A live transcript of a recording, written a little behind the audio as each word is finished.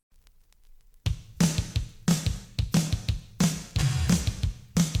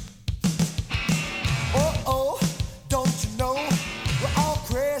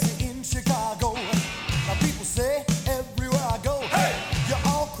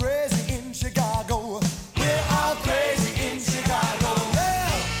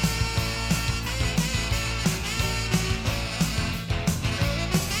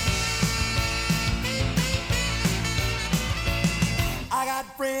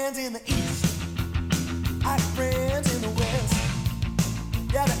friends in the east, I got friends in the west.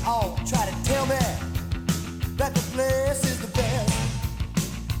 Yeah, they all try to tell me that the place is the best.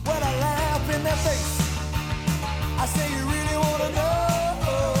 When I laugh in their face, I say, you really wanna know?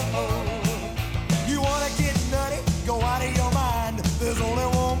 You wanna get nutty? Go out of your mind. There's only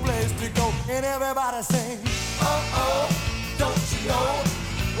one place to go. And everybody sing, oh, don't you know?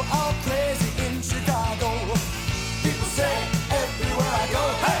 We're all crazy in Chicago. People say everywhere I go,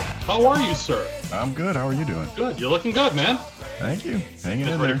 hey! How are you, sir? I'm good. How are you doing? Good. You're looking good, man. Thank you. Hanging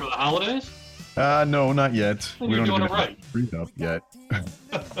in Ready there. for the holidays? No, not yet. You're doing it right. Read up yet.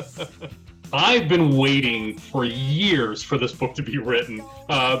 I've been waiting for years for this book to be written.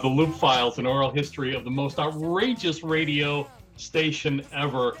 The Loop Files, an oral history of the most outrageous radio station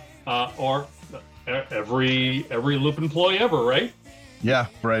ever, or every Loop employee ever, right? Yeah,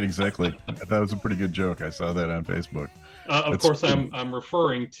 right, exactly. That was a pretty good joke. I saw that on Facebook. Of course, I'm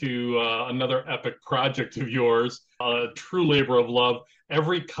referring to another epic project of yours, a true labor of love,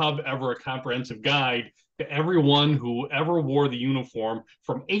 Every Cub Ever, a comprehensive guide to everyone who ever wore the uniform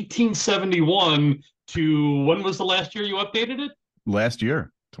from 1871 to, when was the last year you updated it? Last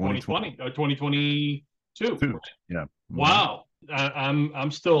year, 2020, 2022. Right? Yeah. Wow.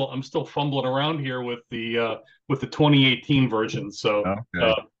 I'm still fumbling around here with the 2018 version. So,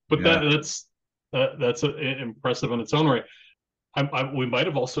 okay. But that's impressive in its own right. We might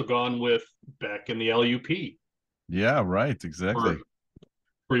have also gone with Beck and the LUP. Yeah, right, exactly.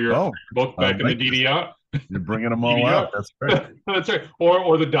 For your book back in the DDR. You're bringing them all out. That's right. That's right.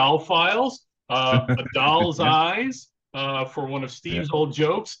 Or the Doll Files, A Doll's Eyes, for one of Steve's old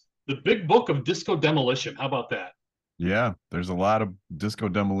jokes. The Big Book of Disco Demolition. How about that? Yeah, there's a lot of disco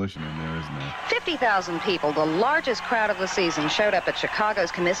demolition in there, isn't there? 50,000 people, the largest crowd of the season, showed up at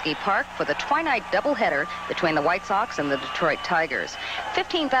Chicago's Comiskey Park for the twilight doubleheader between the White Sox and the Detroit Tigers.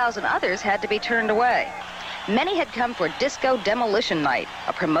 15,000 others had to be turned away. Many had come for Disco Demolition Night,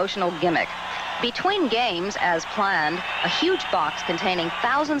 a promotional gimmick. Between games, as planned, a huge box containing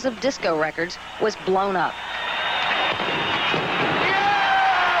thousands of disco records was blown up.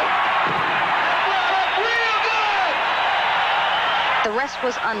 The rest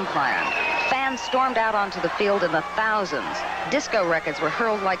was unplanned. Fans stormed out onto the field in the thousands. Disco records were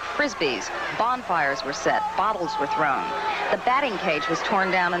hurled like frisbees. Bonfires were set. Bottles were thrown. The batting cage was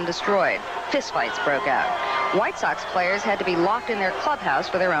torn down and destroyed. Fistfights broke out. White Sox players had to be locked in their clubhouse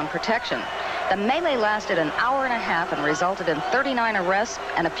for their own protection. The melee lasted an hour and a half and resulted in 39 arrests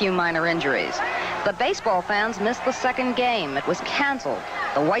and a few minor injuries. The baseball fans missed the second game. It was canceled.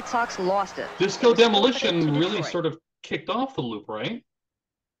 The White Sox lost it. Disco Demolition really sort of kicked off the Loop, right?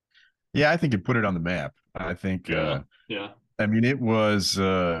 Yeah, I think it put it on the map. I think, I mean, it was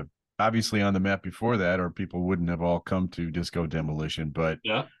obviously on the map before that, or people wouldn't have all come to Disco Demolition, but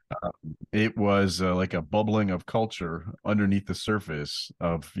it was like a bubbling of culture underneath the surface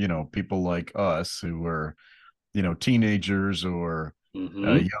of, people like us who were, teenagers or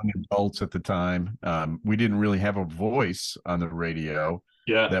young adults at the time. We didn't really have a voice on the radio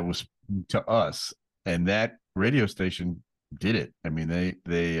that was to us. And that radio station did it. I mean,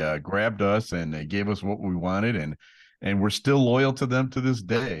 they grabbed us and they gave us what we wanted, and we're still loyal to them to this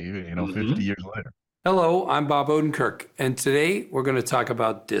day, 50 years later. Hello, I'm Bob Odenkirk, and today we're going to talk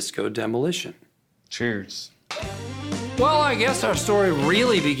about Disco Demolition. Cheers. Well, I guess our story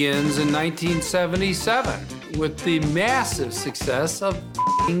really begins in 1977 with the massive success of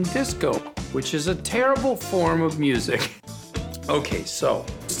disco, which is a terrible form of music. Okay, so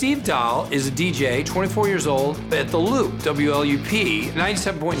Steve Dahl is a DJ, 24 years old, at the Loop, WLUP,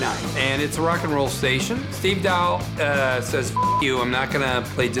 97.9, and it's a rock and roll station. Steve Dahl says, F you, I'm not gonna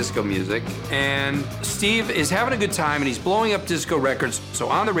play disco music. And Steve is having a good time, and he's blowing up disco records. So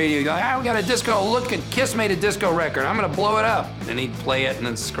on the radio, he's like, we got a disco, look, and Kiss made a disco record, I'm gonna blow it up. And he'd play it and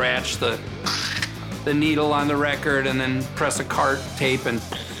then scratch the needle on the record and then press a cart tape and...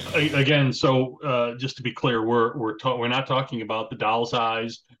 Again, so just to be clear, we're not talking about the Doll's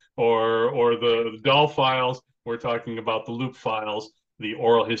Eyes or the Doll Files. We're talking about the Loop Files, the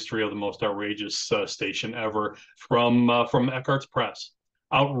oral history of the most outrageous station ever from Eckhart's Press.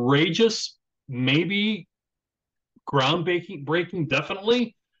 Outrageous, maybe groundbreaking,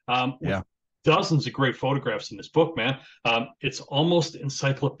 definitely. Dozens of great photographs in this book, man. It's almost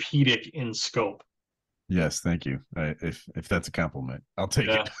encyclopedic in scope. Yes, thank you. If that's a compliment, I'll take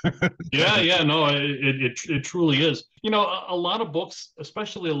it. No, it truly is. A lot of books,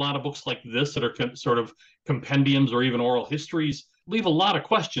 especially a lot of books like this that are sort of compendiums or even oral histories, leave a lot of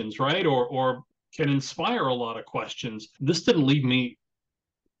questions, right? Or can inspire a lot of questions. This didn't leave me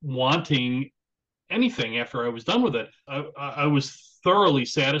wanting anything after I was done with it. I was thoroughly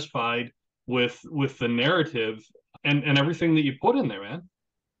satisfied with the narrative and everything that you put in there, man.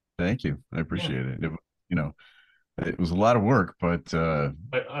 Thank you. I appreciate it. It was a lot of work, but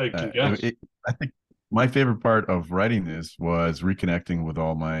I can guess. I think my favorite part of writing this was reconnecting with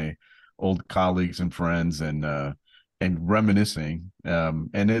all my old colleagues and friends and reminiscing.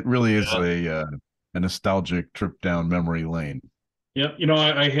 And it really is a nostalgic trip down memory lane. Yeah,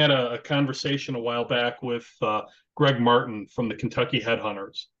 I had a conversation a while back with Greg Martin from the Kentucky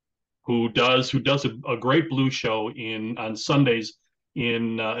Headhunters, who does a great blues show on Sundays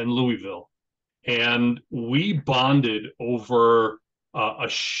in Louisville, and we bonded over a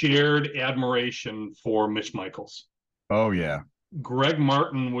shared admiration for Mitch Michaels. Oh yeah, Greg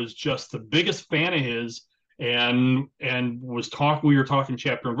Martin was just the biggest fan of his, and we were talking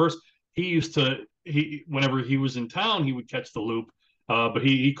chapter and verse. Whenever he was in town, he would catch the loop, but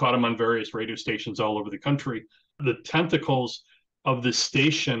he caught him on various radio stations all over the country. The tentacles of the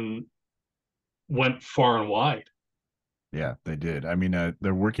station went far and wide. Yeah, they did. I mean,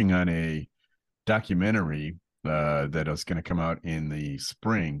 they're working on a documentary that is going to come out in the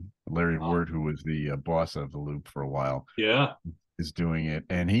spring. Larry Ward, who was the boss of the Loop for a while, is doing it,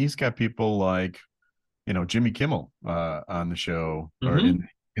 and he's got people like, Jimmy Kimmel on the show or in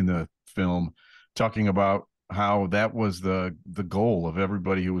the film, talking about how that was the goal of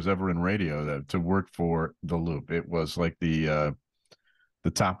everybody who was ever in radio, to work for the Loop. It was like the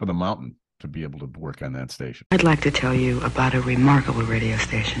top of the mountain to be able to work on that station. I'd like to tell you about a remarkable radio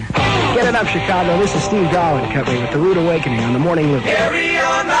station. Get it up, Chicago. This is Steve Darwin Company with The Rude Awakening on the Morning Loop. Carry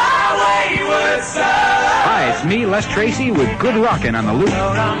on my wayward son. Hi, it's me, Les Tracy, with Good Rockin' on the Loop.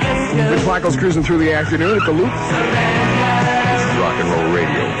 Vince Michael's cruising through the afternoon at the Loop. This is Rock and Roll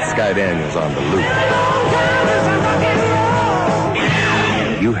Radio. Sky Daniels on the Loop.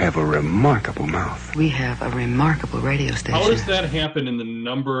 You have a remarkable mouth. We have a remarkable radio station. How does that happen in the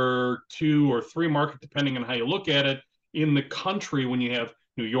number 2 or 3 market, depending on how you look at it, in the country when you have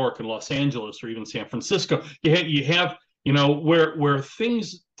New York and Los Angeles or even San Francisco? You have where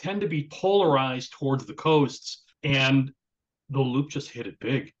things tend to be polarized towards the coasts, and the Loop just hit it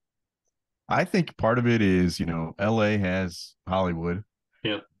big. I think part of it is, LA has Hollywood.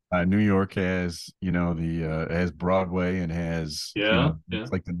 Yeah. New York has, has Broadway and has,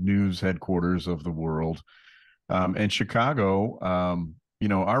 it's like the news headquarters of the world. And Chicago,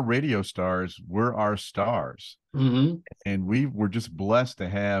 our radio stars were our stars. Mm-hmm. And we were just blessed to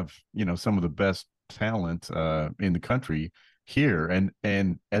have, some of the best talent in the country here.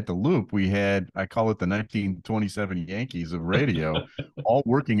 And at the Loop, we had, I call it the 1927 Yankees of radio, all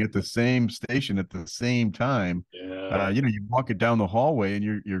working at the same station at the same time. Yeah. You walk it down the hallway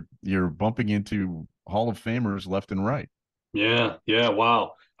and you're bumping into Hall of Famers left and right. Yeah.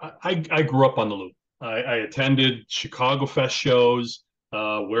 Wow. I grew up on the Loop. I attended Chicago Fest shows,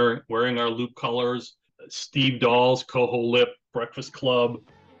 wearing our Loop colors. Steve Dahl's Coho Lip Breakfast Club.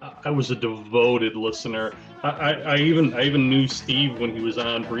 I was a devoted listener. I even knew Steve when he was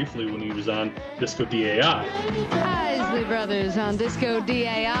on Disco DAI. Isley Brothers on Disco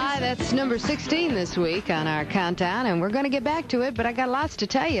DAI. That's number 16 this week on our countdown, and we're going to get back to it, but I got lots to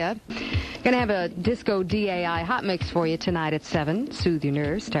tell you. Going to have a Disco DAI hot mix for you tonight at 7. Soothe your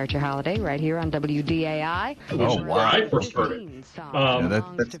nerves, start your holiday right here on WDAI. Oh, wow. I first heard it.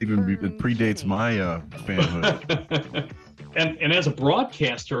 That's even, it predates my fanhood. And as a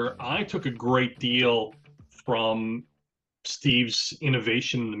broadcaster, I took a great deal from Steve's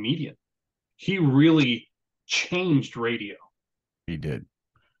innovation in the medium. He really changed radio. He did.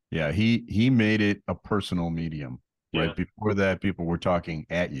 Yeah, he made it a personal medium. Right before that, people were talking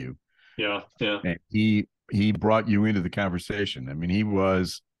at you. Yeah. And he brought you into the conversation. I mean, he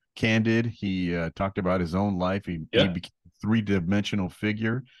was candid. He talked about his own life. He became a 3-dimensional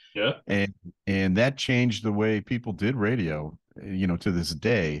figure. Yeah. And that changed the way people did radio, to this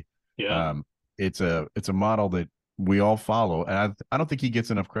day. Yeah. It's a model that we all follow. And I don't think he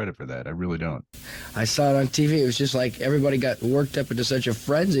gets enough credit for that. I really don't. I saw it on TV. It was just like everybody got worked up into such a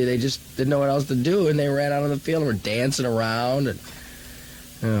frenzy. They just didn't know what else to do. And they ran out on the field and were dancing around. And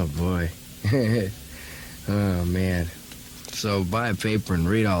oh, boy. Oh, man. So buy a paper and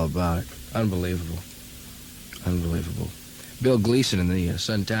read all about it. Unbelievable. Bill Gleason in the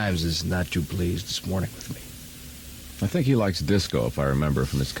Sun-Times is not too pleased this morning with me. I think he likes disco, if I remember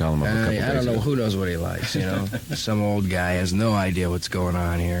from his column of a couple days ago. I don't know who knows what he likes, Some old guy has no idea what's going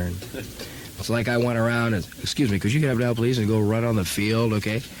on here. It's like I went around and, excuse me, could you get up now, please, and go run on the field,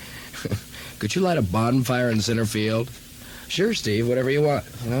 okay? Could you light a bonfire in center field? Sure, Steve, whatever you want,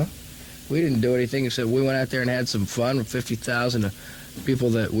 We didn't do anything except we went out there and had some fun with 50,000 people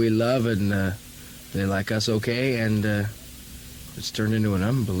that we love, and they like us okay, and It's turned into an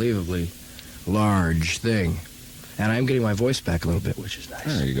unbelievably large thing. And I'm getting my voice back a little bit, which is nice.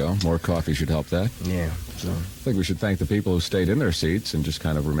 There you go. More coffee should help that. Yeah. So I think we should thank the people who stayed in their seats and just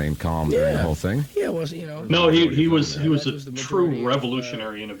kind of remained calm during the whole thing. Yeah, well, you know. No, he was a true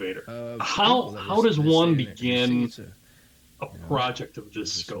revolutionary innovator. How does one begin a project of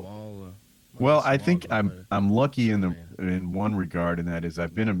this scope? Well, I think I'm lucky in one regard, and that is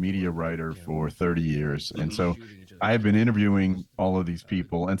I've been a media writer for 30 years, and so I have been interviewing all of these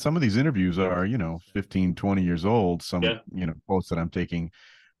people, and some of these interviews are 15, 20 years old. Some quotes that I'm taking,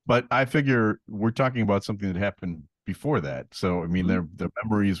 but I figure we're talking about something that happened before that. So I mean, their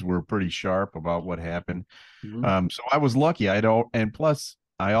memories were pretty sharp about what happened. So I was lucky. And plus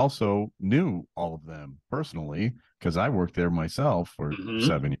I also knew all of them personally because I worked there myself for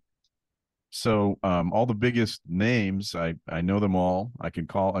 7 years. So all the biggest names, I know them all. I can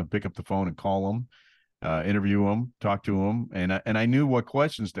pick up the phone and call them, interview them, talk to them, and I knew what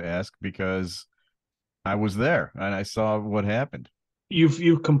questions to ask because I was there and I saw what happened.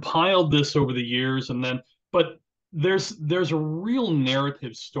 You've compiled this over the years, but there's a real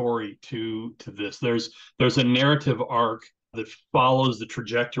narrative story to this. There's a narrative arc that follows the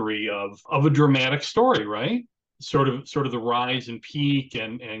trajectory of a dramatic story, right? Sort of the rise and peak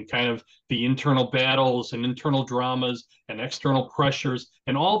and kind of the internal battles and internal dramas and external pressures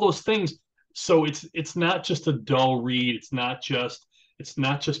and all those things. So it's not just a dull read. It's not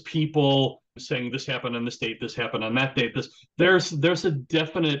just people saying this happened on this date, this happened on that date. There's a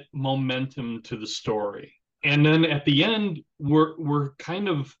definite momentum to the story. And then at the end, we're kind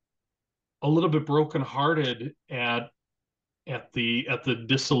of a little bit brokenhearted at the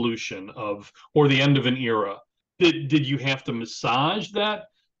dissolution or the end of an era. Did you have to massage that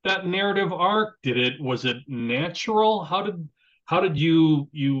narrative arc? Was it natural? How did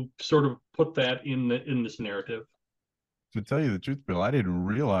you sort of put that in this narrative? To tell you the truth, Bill, I didn't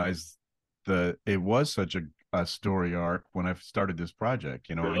realize that it was such a story arc when I started this project.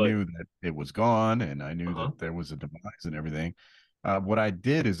 Really? I knew that it was gone, and I knew that there was a demise and everything. What I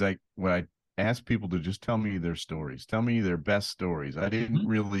did is I asked people to just tell me their stories, tell me their best stories. I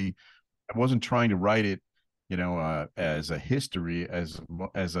wasn't trying to write it as a history as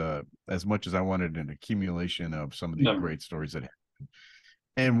much as I wanted an accumulation of some of the great stories that happened.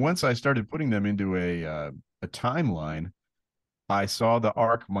 And once I started putting them into a timeline, I saw the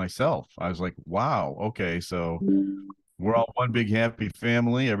arc myself. I was like, wow, okay, so we're all one big happy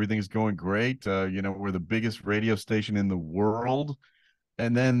family. Everything's going great. We're the biggest radio station in the world.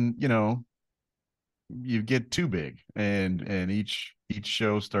 And then, you get too big and each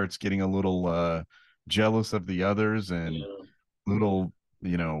show starts getting a little jealous of the others, and little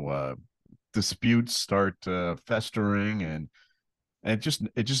disputes start festering, and it's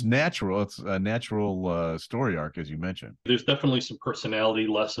just natural. It's a natural story arc, as you mentioned. There's definitely some personality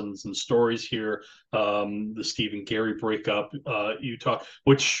lessons and stories here. The Steve and Gary breakup, you talk,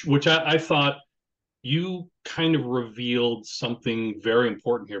 which I thought you kind of revealed something very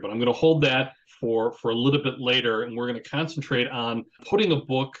important here, but I'm going to hold that for a little bit later, and we're going to concentrate on putting a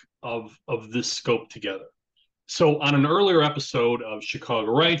book of this scope together. So on an earlier episode of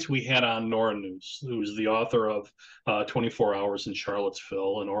Chicago Rights, we had on Nora News, who's the author of 24 Hours in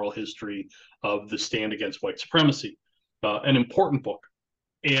Charlottesville, an oral history of the stand against white supremacy, an important book.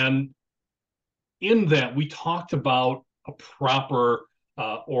 And in that, we talked about a proper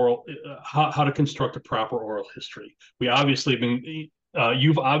how to construct a proper oral history. You've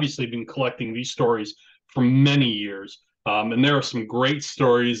obviously been collecting these stories for many years. And there are some great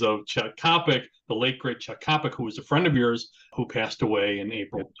stories of Chuck Kopic, the late great Chuck Kopic, who was a friend of yours, who passed away in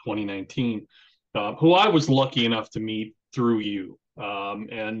April 2019, who I was lucky enough to meet through you.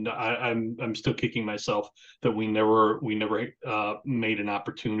 And I'm still kicking myself that we never made an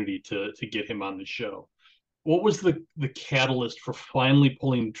opportunity to get him on the show. What was the catalyst for finally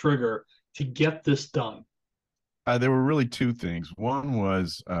pulling the trigger to get this done? There were really two things. One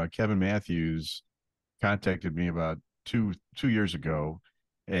was Kevin Matthews contacted me about two years ago,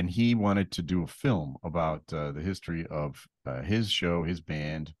 and he wanted to do a film about the history of his show, his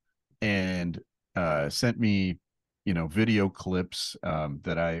band, and sent me video clips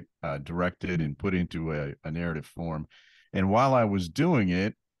that I directed and put into a narrative form. And while I was doing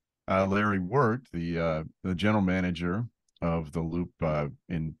it, Larry Wirt, the general manager of the Loop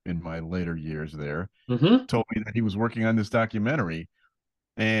in my later years there, told me that he was working on this documentary,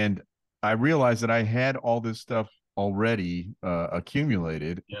 and I realized that I had all this stuff already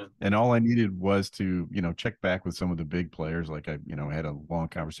accumulated, and all I needed was to check back with some of the big players. Like I had a long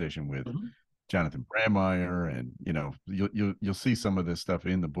conversation with Jonathan Brandmeier, and you'll see some of this stuff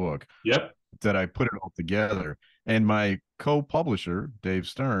in the book. Yep. That I put it all together. And my co-publisher, Dave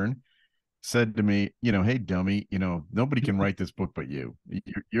Stern, said to me, hey, dummy, nobody can write this book but you.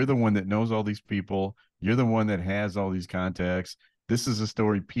 You're the one that knows all these people. You're the one that has all these contacts. This is a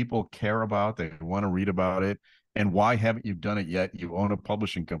story people care about. They want to read about it. And why haven't you done it yet? You own a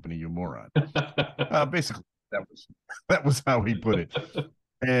publishing company, you moron. Basically, that was how he put it.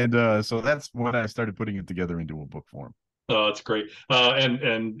 And so that's when I started putting it together into a book form. Oh, that's great.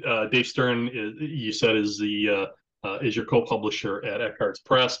 And Dave Stern, you said, is your co-publisher at Eckhart's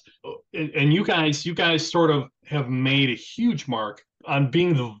Press, and you guys sort of have made a huge mark on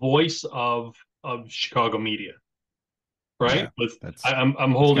being the voice of Chicago media, right? Yeah,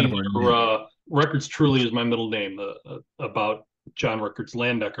 I'm holding your Records Truly is my middle name, about John Records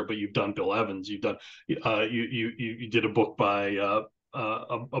Landecker, but you've done Bill Evans, you've done you did a book by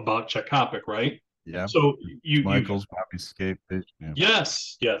about Chuck Hoppeck, right? Yeah. So Michaels, Bobby Scapefish. Yeah.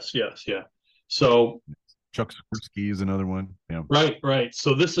 Yes. So Chuck Swirsky is another one. Yeah. Right.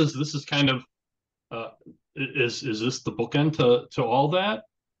 So this is kind of is this the bookend to all that?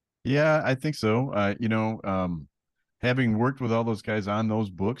 Yeah, I think so. Having worked with all those guys on those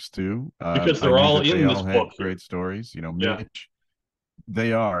books too, because they're all in this book. Great stories. Mitch,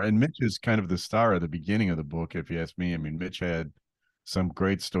 they are, and Mitch is kind of the star at the beginning of the book, if you ask me. I mean, Mitch had some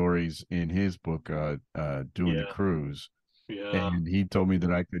great stories in his book, Doing the Cruise. Yeah. And he told me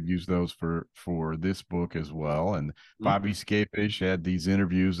that I could use those for this book as well. And Bobby Scapefish had these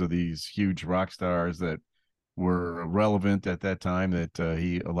interviews of these huge rock stars that were relevant at that time that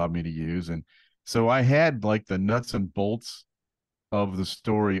he allowed me to use. And so I had like the nuts and bolts of the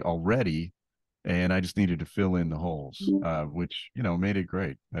story already, and I just needed to fill in the holes, which made it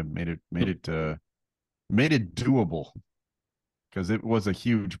great. I made it doable, because it was a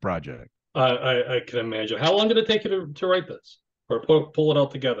huge project. I can imagine. How long did it take you to write this or pull it all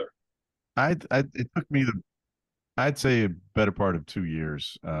together? It took me I'd say a better part of 2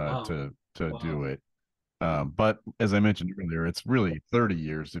 years to do it. But as I mentioned earlier, it's really 30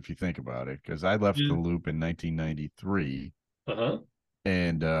 years if you think about it, because I left the Loop in 1993.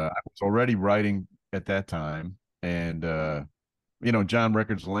 And I was already writing at that time. And, John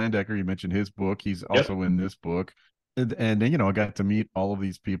Records Landecker, you mentioned his book. He's also in this book. And I got to meet all of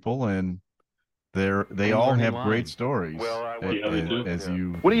these people, and they all have great stories. Well,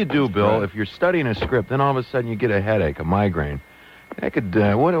 what do you do, Bill, if you're studying a script, then all of a sudden you get a headache, a migraine? That could,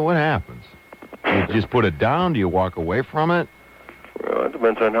 what happens? You just put it down? Do you walk away from it? Well, it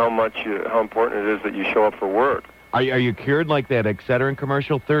depends on how important it is that you show up for work. Are you cured like that Excedrin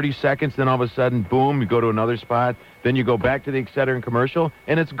commercial? 30 seconds, then all of a sudden, boom, you go to another spot, then you go back to the Excedrin commercial,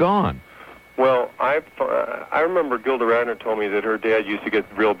 and it's gone. Well, I remember Gilda Radner told me that her dad used to get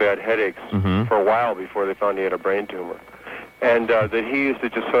real bad headaches for a while before they found he had a brain tumor. And that he used to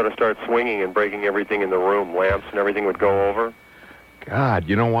just sort of start swinging and breaking everything in the room. Lamps and everything would go over. God,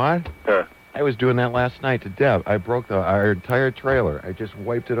 you know what? I was doing that last night to Deb. I broke our entire trailer. I just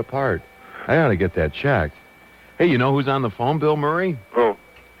wiped it apart. I ought to get that checked. Hey, you know who's on the phone, Bill Murray? Who?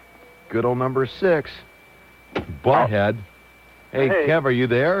 Good old number 6. Butthead. Hey, Kev, are you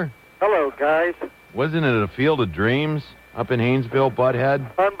there? Hello, guys. Wasn't it a field of dreams up in Haynesville,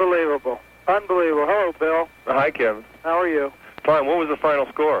 Butthead? Unbelievable. Hello, Bill. Hi, Kevin. How are you? Fine. What was the final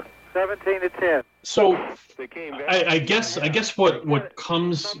score? 17-10. So I guess what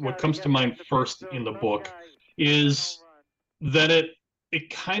comes to mind first in the book is that it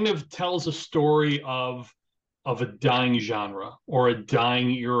kind of tells a story of a dying genre or a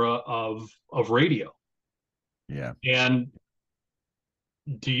dying era of radio. Yeah. And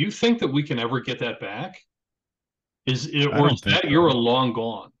do you think that we can ever get that back? Is that era long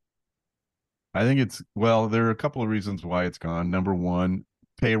gone? I think there are a couple of reasons why it's gone. Number one,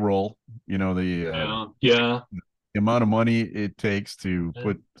 payroll. The amount of money it takes to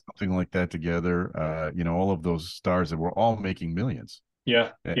put something like that together. All of those stars that were all making millions. Yeah.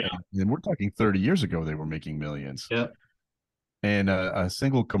 And we're talking 30 years ago, they were making millions. Yeah. And a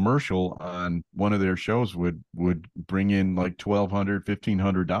single commercial on one of their shows would bring in like $1,200,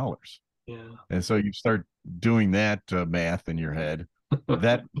 $1,500. Yeah. And so you start doing that math in your head.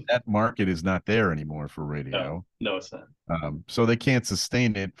 that market is not there anymore for radio. No, it's not. So they can't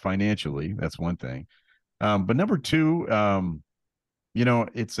sustain it financially. That's one thing. But number two,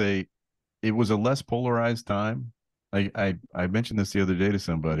 it was a less polarized time. I mentioned this the other day to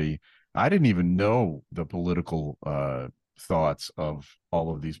somebody. I didn't even know the political thoughts of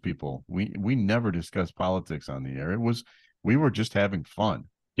all of these people. We never discussed politics on the air. We were just having fun.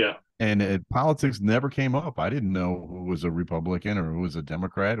 Yeah. And politics never came up. I didn't know who was a Republican or who was a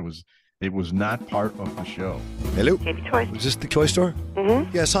Democrat. It was not part of the show. Hello? KB Toys. Is this the toy store? Mm-hmm.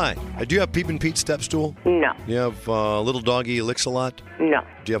 Yes, hi. Do you have Peep and Pete step stool? No. Do you have Little Doggy Elix-a-Lot? No.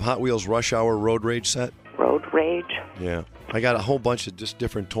 Do you have Hot Wheels Rush Hour Road Rage set? Road Rage? Yeah. I got a whole bunch of just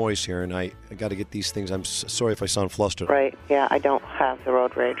different toys here, and I got to get these things. I'm sorry if I sound flustered. Right. Yeah, I don't have the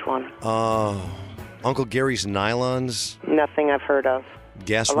Road Rage one. Uncle Gary's Nylons? Nothing I've heard of.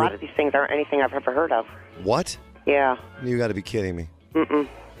 Gas A lot of these things aren't anything I've ever heard of. What? Yeah. You got to be kidding me. Mm-mm.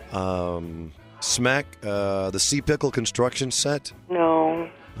 Smack, the Sea Pickle construction set? No.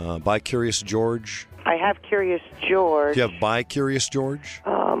 By Curious George? I have Curious George. Do you have By Curious George?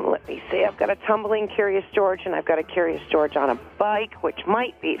 Let me see. I've got a tumbling Curious George, and I've got a Curious George on a bike, which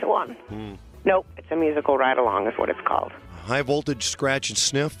might be the one. Nope, it's a musical ride-along is what it's called. High Voltage Scratch and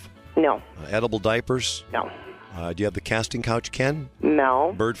Sniff? No. Edible Diapers? No. Do you have the Casting Couch Ken?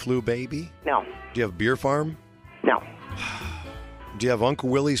 No. Bird Flu Baby? No. Do you have Beer Farm? No. Do you have Uncle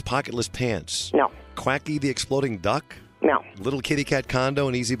Willie's Pocketless Pants? No. Quacky the Exploding Duck? No. Little Kitty Cat Condo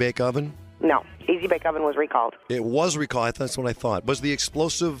and Easy Bake Oven? No. Easy Bake Oven was recalled. It was recalled. That's what I thought. Was the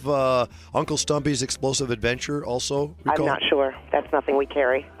explosive Uncle Stumpy's Explosive Adventure also recalled? I'm not sure. That's nothing we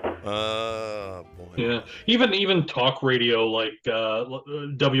carry. Boy. Yeah. Even talk radio, like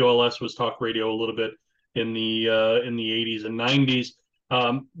WLS was talk radio a little bit in the 80s and 90s.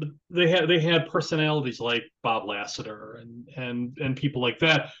 But they had personalities like Bob Lassiter and people like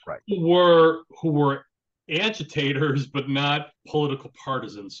that, right, who were agitators, but not political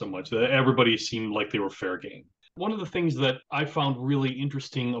partisans so much. Everybody seemed like they were fair game. One of the things that I found really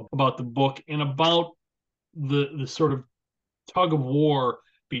interesting about the book and about the sort of tug of war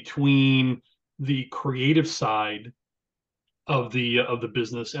between the creative side of the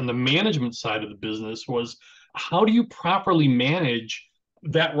business and the management side of the business was, how do you properly manage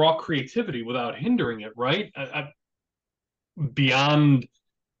that raw creativity without hindering it, right? Beyond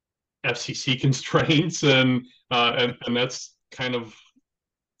FCC constraints, and that's kind of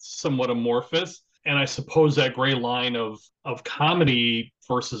somewhat amorphous. And I suppose that gray line of comedy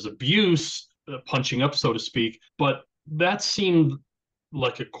versus abuse, punching up, so to speak, but that seemed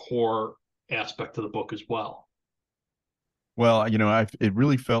like a core aspect of the book as well. Well, it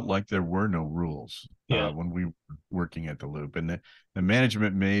really felt like there were no rules when we were working at the Loop, and the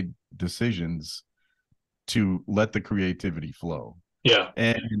management made decisions to let the creativity flow. Yeah,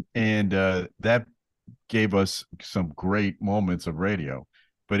 and that gave us some great moments of radio,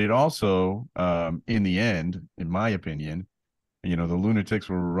 but it also, in the end, in my opinion, the lunatics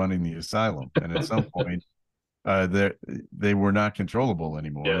were running the asylum, and at some point, they were not controllable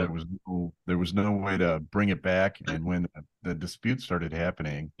anymore. Yeah. There was no way to bring it back, and when the disputes started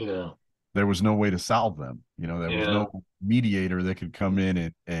happening, there was no way to solve them. There was no mediator that could come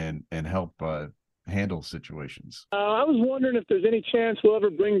in and help handle situations. I was wondering if there's any chance we'll ever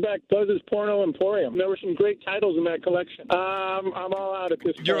bring back Buzz's Porno Emporium. There were some great titles in that collection. I'm all out at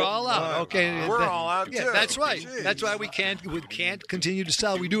this point. You're all out. Okay. We're all out, yeah, too. That's right. Jeez. That's why we can't continue to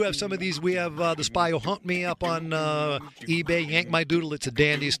sell. We do have some of these. We have The Spy Who Hunt Me up on eBay. Yank My Doodle, it's a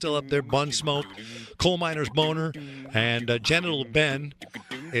dandy, still up there. Bun Smoke, Coal Miner's Boner, and Genital Ben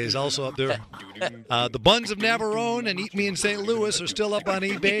is also up there. The Buns of Navarone and Eat Me in St. Louis are still up on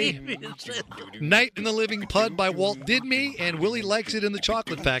eBay. Night in the Living Pud by Walt Didme and Willie Likes It in the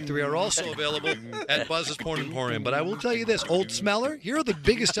Chocolate Factory are also available at Buzz's Porn Emporium. But I will tell you this, Old Smeller, here are the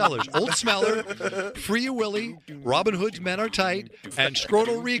biggest sellers. Old Smeller, Free You Willie, Robin Hood's Men Are Tight, and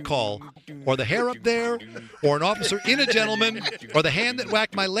Scrotal Recall, or The Hair Up There, or An Officer in a Gentleman, or The Hand That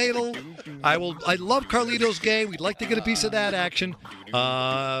Whacked My Ladle. I love Carlito's Gay. We'd like to get a piece of that action.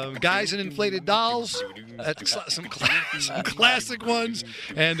 Guys and Inflated Dolls, that's some classic ones,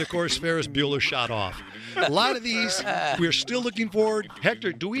 and of course Ferris Bueller Shot Off. A lot of these we're still looking forward.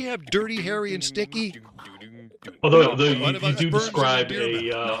 Hector, do we have Dirty, Harry, and Sticky? Although you do describe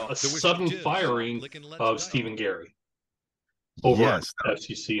a sudden firing of Stephen Gary over an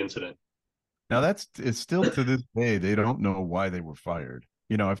FCC incident. Now it's still to this day they don't know why they were fired.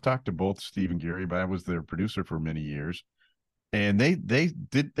 I've talked to both Steve and Gary, but I was their producer for many years, and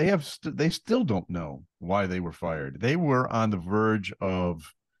they still don't know why they were fired. They were on the verge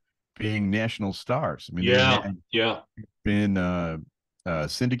of being national stars. I mean, they had been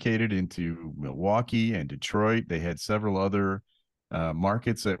syndicated into Milwaukee and Detroit. They had several other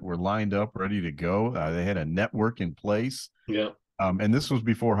markets that were lined up, ready to go. They had a network in place. Yeah. And this was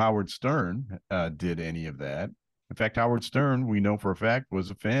before Howard Stern did any of that. In fact, Howard Stern, we know for a fact,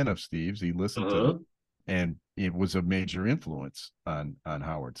 was a fan of Steve's. He listened to them, and it was a major influence on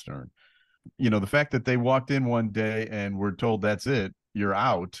Howard Stern. The fact that they walked in one day and were told, that's it, you're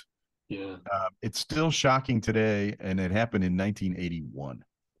out. Yeah. It's still shocking today, and it happened in 1981.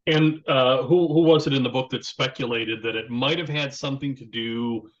 And who was it in the book that speculated that it might have had something to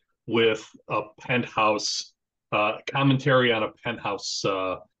do with a penthouse commentary on a penthouse?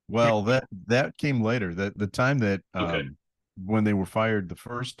 Well, that came later. The time that when they were fired the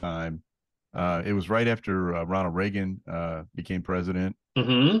first time, it was right after Ronald Reagan became president.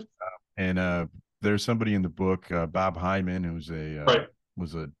 Mm-hmm. And there's somebody in the book, Bob Hyman, who's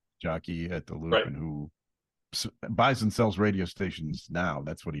was a jockey at the Loop and who buys and sells radio stations now.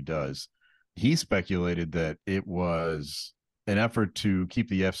 That's what he does. He speculated that it was an effort to keep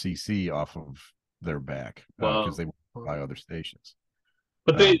the FCC off of their back because they would buy other stations.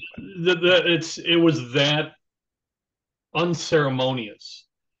 But it was that unceremonious.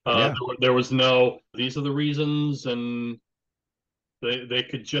 There was no, these are the reasons, and they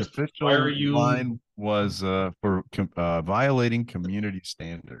could just fire you. Line was for violating community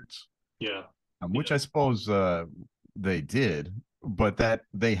standards. Yeah. Which I suppose they did, but that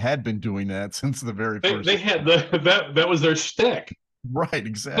they had been doing that since the very first. They had that was their shtick. Right,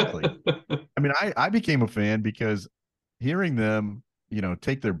 exactly. I mean, I became a fan because hearing them,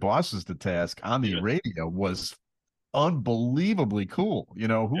 take their bosses to task on the radio was unbelievably cool.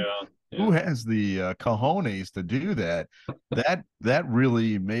 Who has the cojones to do that? That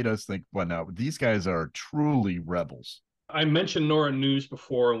really made us think, well, now these guys are truly rebels. I mentioned Nora News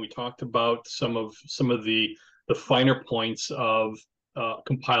before, and we talked about some of the finer points of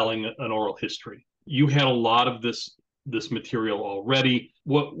compiling an oral history. You had a lot of this material already.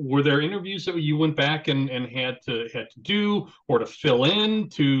 What were there interviews that you went back and had to do or to fill in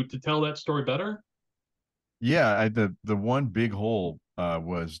to tell that story better? Yeah, the one big hole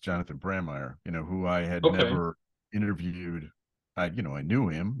was Jonathan Brandmeier, who I had never interviewed. I knew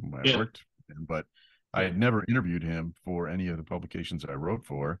him. I worked with him, but I had never interviewed him for any of the publications I wrote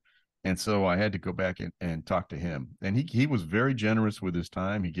for. And so I had to go back and talk to him. And he was very generous with his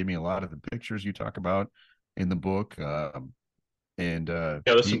time. He gave me a lot of the pictures you talk about in the book.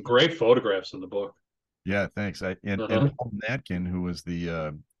 There's some great photographs in the book. Yeah, thanks. And Paul Natkin, who was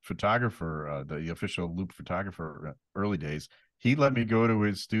the photographer, the official Loop photographer early days, he let me go to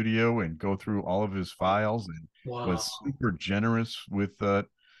his studio and go through all of his files and was super generous with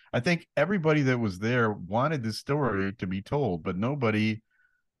I think everybody that was there wanted this story to be told, but nobody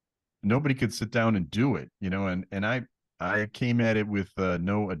could sit down and do it, and I came at it with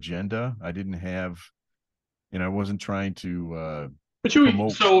no agenda. I didn't have, I wasn't trying to but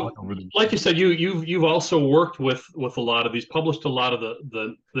like you said, you've also worked with a lot of these, published a lot of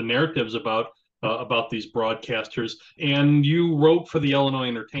the narratives about these broadcasters, and you wrote for the Illinois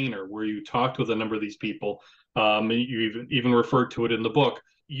Entertainer, where you talked with a number of these people. You even referred to it in the book.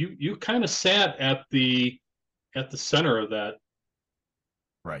 You kind of sat at the center of that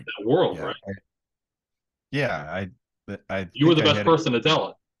world, right? Yeah, I you were the best person to tell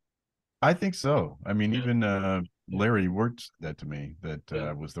it. I think so. I mean, even Larry Wirtz said that to me, that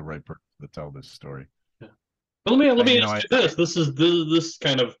I was the right person to tell this story. Yeah. But let me ask you this. This is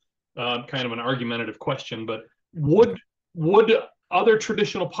kind of an argumentative question, but would other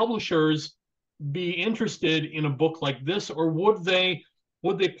traditional publishers be interested in a book like this, or would they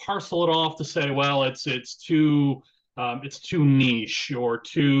parcel it off to say, well, it's too niche, or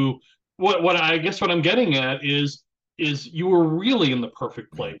too what I guess what I'm getting at is you were really in the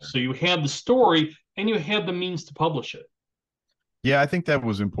perfect place. So you had the story and you had the means to publish it. Yeah, I think that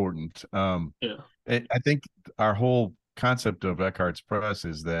was important. I think our whole concept of Eckhart's Press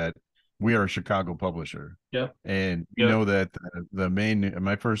is that we are a Chicago publisher. Yeah. And you know that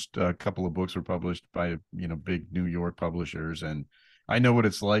my first couple of books were published by, big New York publishers, and I know what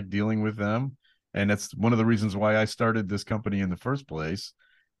it's like dealing with them. And that's one of the reasons why I started this company in the first place.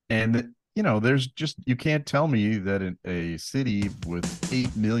 And, there's just, you can't tell me that in a city with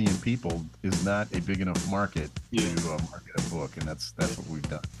 8 million people is not a big enough market to market a book. And that's what we've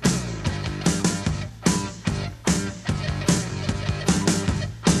done.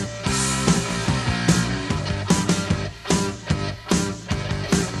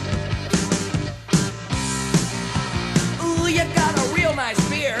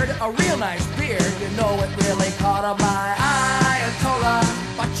 A real nice beard, it really caught on my Ayatollah.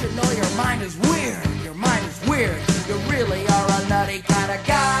 But your mind is weird, you really are a nutty kind of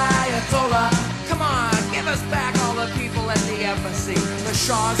guy, Ayatollah. Come on, give us back all the people at the embassy. The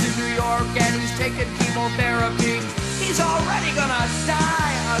Shah's in New York and he's taking chemotherapy. He's already gonna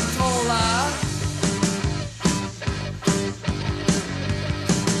die, Ayatollah.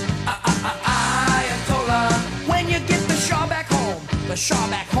 Ayatollah, when you get the Shah back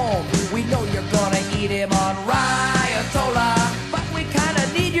home, we know you're gonna eat him on Ayatollah. But we kinda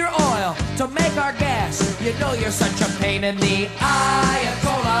need your oil to make our gas. You You know you're such a pain in the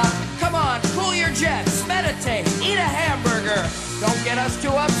Ayatollah. Come on, cool your jets, meditate, eat a hamburger. Don't get us too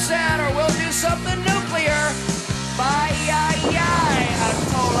upset or we'll do something nuclear. Bye,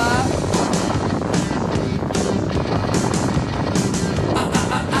 Ayatollah.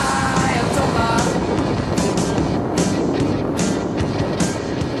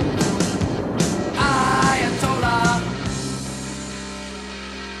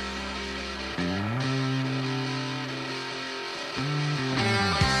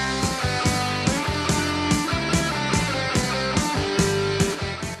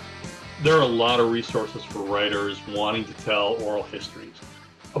 There are a lot of resources for writers wanting to tell oral histories.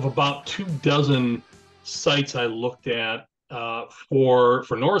 Of about 24 sites I looked at for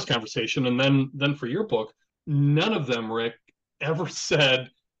Nora's conversation, and then for your book, none of them, Rick, ever said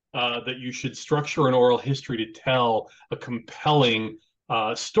that you should structure an oral history to tell a compelling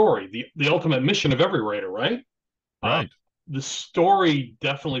story. The ultimate mission of every writer, right? Right. The story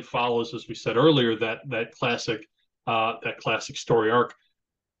definitely follows, as we said earlier, that classic story arc.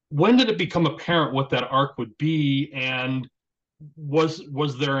 When did it become apparent what that arc would be, and was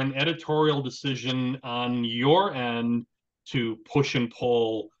there an editorial decision on your end to push and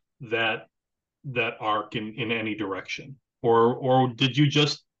pull that arc in any direction, or did you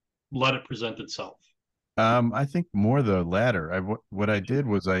just let it present itself? I think more the latter. What I did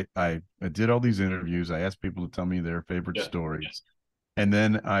was I did all these interviews. I asked people to tell me their favorite stories, and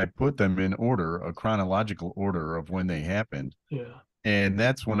then I put them in order, a chronological order of when they happened. Yeah. And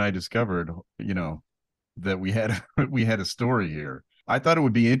that's when I discovered, that we had a story here. I thought it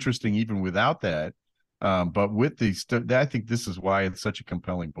would be interesting even without that, but with I think this is why it's such a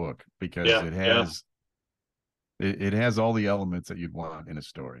compelling book, because it has all the elements that you'd want in a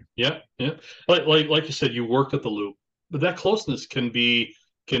story. Yeah. Like you said, you worked at the Loop, but that closeness can be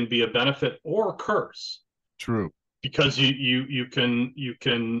a benefit or a curse. True. Because you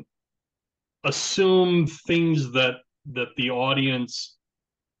can assume things that the audience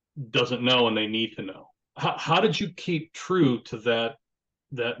doesn't know and they need to know. How did you keep true to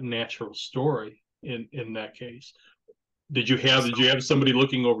that natural story in that case? Did you have somebody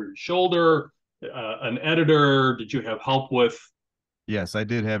looking over your shoulder, an editor? Did you have help with? Yes, I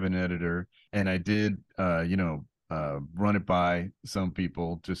did have an editor, and I did run it by some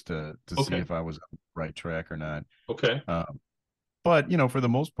people just to see if I was on the right track or not. Okay. But for the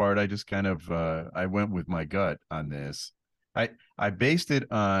most part, I just kind of I went with my gut on this. I based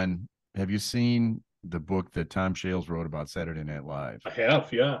it on. Have you seen the book that Tom Shales wrote about Saturday Night Live? I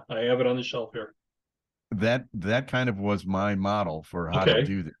have, yeah. I have it on the shelf here. That kind of was my model for how to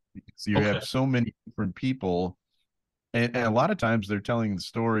do this. Because you have so many different people, and a lot of times they're telling the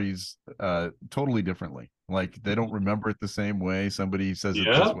stories totally differently. Like they don't remember it the same way. Somebody says it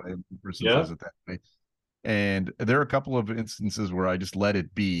this way, and the person says it that way. And there are a couple of instances where I just let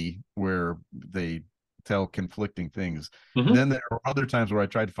it be, where they tell conflicting things. Mm-hmm. And then there are other times where I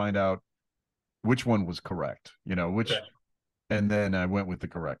tried to find out which one was correct, and then I went with the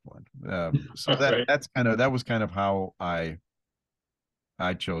correct one. So that was kind of how I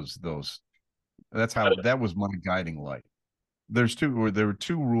chose those. That was my guiding light. There were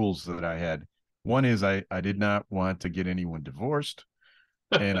two rules that I had. One is I did not want to get anyone divorced,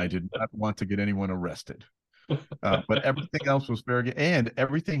 and I did not want to get anyone arrested. But everything else was fair, and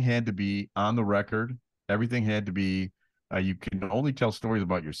everything had to be on the record. Everything had to be. You can only tell stories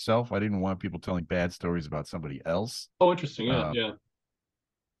about yourself. I didn't want people telling bad stories about somebody else. Oh, interesting. Yeah.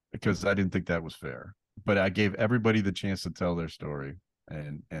 Because I didn't think that was fair. But I gave everybody the chance to tell their story,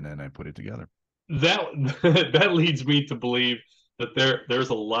 and then I put it together. That leads me to believe that there's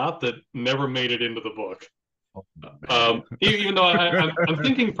a lot that never made it into the book. Even though I'm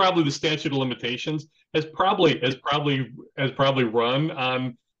thinking probably the statute of limitations has probably run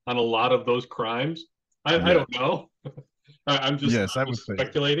on a lot of those crimes. I don't know. I'm just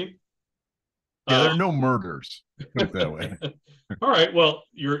speculating. Yeah, there are no murders. Put it that way. All right. Well,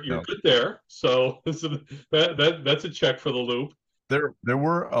 you're good there. So that's a check for the Loop. There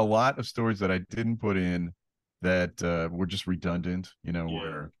were a lot of stories that I didn't put in that were just redundant.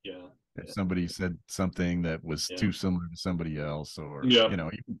 Where if somebody said something that was too similar to somebody else, or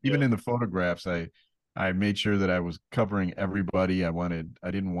even in the photographs, I made sure that I was covering everybody. I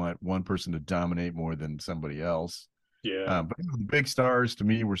didn't want one person to dominate more than somebody else. Yeah. But the big stars to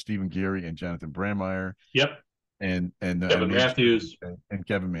me were Stephen Geary and Jonathan Brandmeier. Yep. And Kevin Matthews. And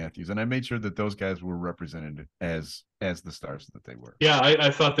Kevin Matthews. And I made sure that those guys were represented as the stars that they were. Yeah, I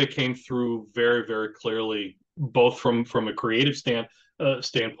thought they came through very, very clearly, both from a creative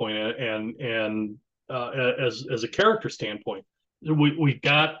standpoint and as a character standpoint. We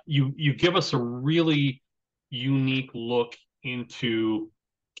got you give us a really unique look into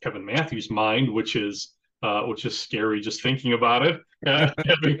Kevin Matthews' mind, which is scary just thinking about it.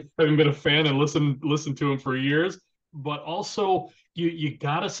 Having been a fan and listened to him for years, but also you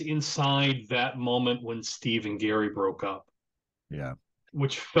got us inside that moment when Steve and Gary broke up. Yeah,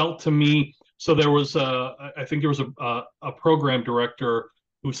 which felt to me. So there was I think there was a program director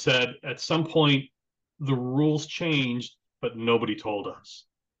who said at some point the rules changed, but nobody told us.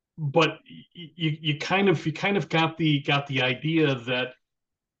 But you kind of got the idea that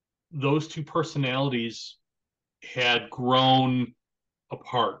those two personalities had grown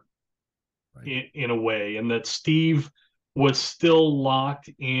apart in a way, and that Steve was still locked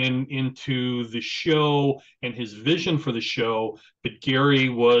into the show and his vision for the show, but Gary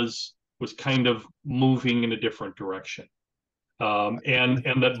was kind of moving in a different direction,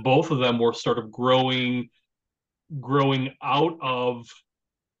 and that both of them were sort of growing out of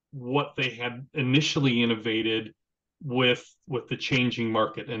what they had initially innovated with the changing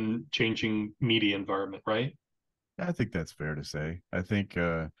market and changing media environment, right? I think that's fair to say. I think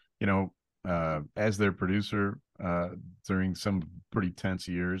as their producer during some pretty tense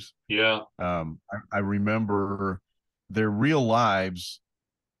years. Yeah. I remember their real lives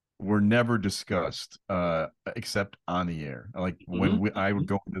were never discussed except on the air. Like when I would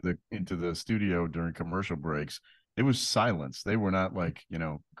go into the studio during commercial breaks, it was silence. They were not like,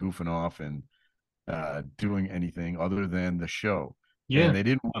 goofing off and doing anything other than the show. Yeah. And they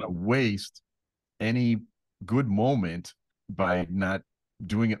didn't want to waste any good moment by not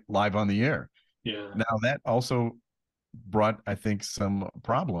doing it live on the air. Yeah. Now that also brought, I think, some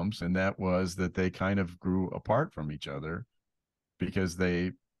problems, and that was that they kind of grew apart from each other because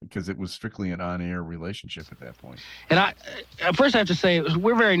it was strictly an on-air relationship at that point. And first I have to say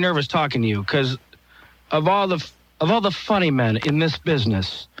we're very nervous talking to you because of all the funny men in this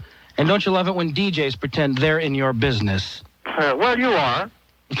business. And don't you love it when DJs pretend they're in your business? Well, you are.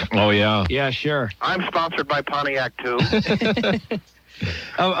 Oh yeah. Yeah, sure. I'm sponsored by Pontiac too.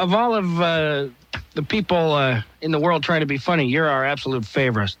 Of all of the people in the world trying to be funny, you're our absolute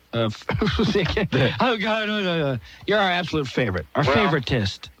favorite. Oh God, you're our absolute favorite, our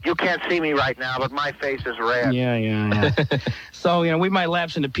favoritist. You can't see me right now, but my face is red. Yeah. So we might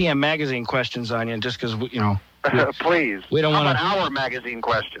lapse into PM Magazine questions on you, just because Please. We don't want to. Our magazine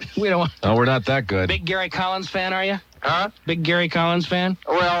questions. We don't want. Oh, we're not that good. Big Gary Collins fan, are you? Huh? Big Gary Collins fan?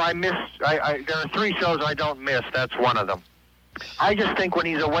 Well, I miss. There are 3 shows I don't miss. That's one of them. I just think when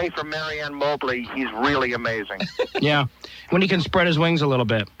he's away from Marianne Mobley, he's really amazing. Yeah, when he can spread his wings a little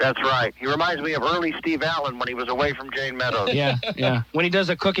bit. That's right. He reminds me of early Steve Allen when he was away from Jane Meadows. Yeah. When he does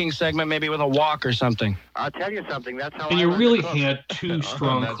a cooking segment, maybe with a walk or something. I'll tell you something. That's how. And you really had 2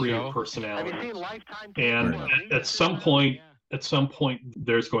 strong creative personalities. Have you seen Lifetime? And at some point,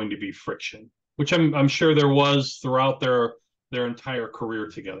 there's going to be friction, which I'm sure there was throughout their entire career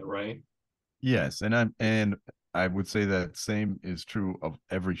together, right? Yes, and I would say that same is true of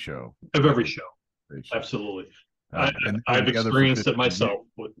every show. Of every show. Absolutely. I've experienced it myself.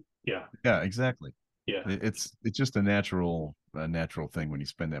 Yeah, exactly. Yeah. It's just a natural thing when you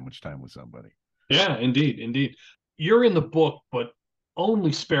spend that much time with somebody. Yeah, indeed. You're in the book, but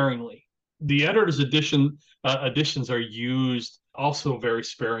only sparingly. The editor's editions are used also very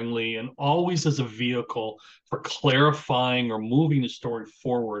sparingly and always as a vehicle for clarifying or moving the story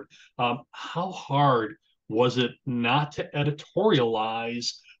forward. How hard was it not to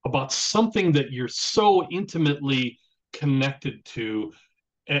editorialize about something that you're so intimately connected to?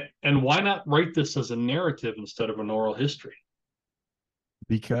 And why not write this as a narrative instead of an oral history?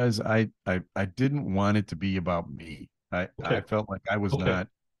 Because I didn't want it to be about me. I felt like I was not.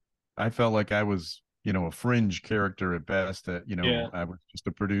 I felt like I was, a fringe character at best. That I was just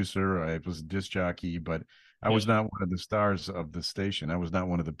a producer. I was a disc jockey, but I was not one of the stars of the station. I was not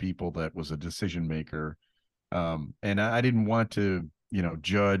one of the people that was a decision maker. And I didn't want to,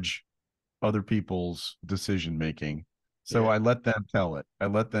 judge other people's decision making. So I let them tell it. I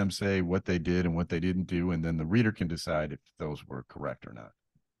let them say what they did and what they didn't do, and then the reader can decide if those were correct or not.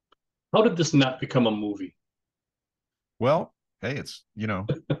 How did this not become a movie? Well, hey, it's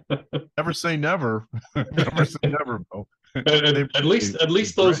never say never. Never say never, Bo. At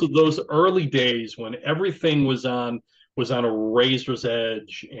least those early days when everything was on a razor's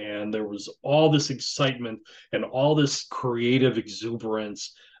edge and there was all this excitement and all this creative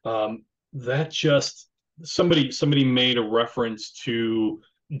exuberance, that just somebody made a reference to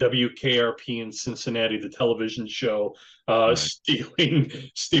WKRP in Cincinnati, the television show,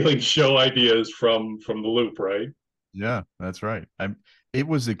 stealing show ideas from the Loop, right? Yeah, that's right. It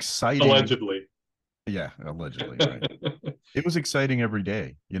was exciting. Allegedly. Yeah, allegedly, right. It was exciting every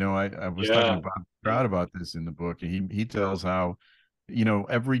day. I was talking to Bob Stroud about this in the book, and he tells how,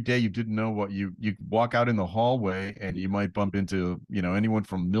 every day you didn't know what you walk out in the hallway and you might bump into, anyone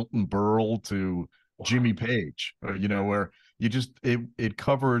from Milton Berle to Jimmy Page, or, where you just, it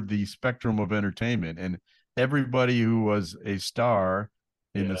covered the spectrum of entertainment, and everybody who was a star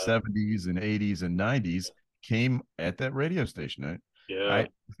in the 70s and 80s and 90s came at that radio station. I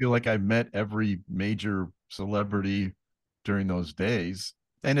feel like I met every major celebrity during those days.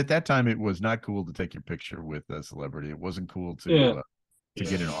 And at that time, it was not cool to take your picture with a celebrity. It wasn't cool to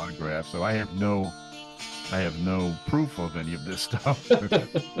get an autograph. So I have no proof of any of this stuff.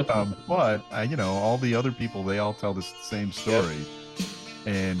 But all the other people, they all tell the same story.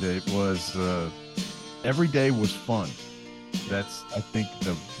 And it was every day was fun. That's, I think,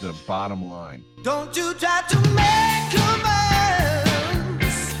 the bottom line. Don't you try to make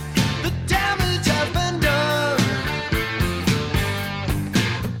amends. The damage has been done.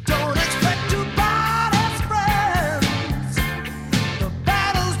 Don't expect to part as friends. The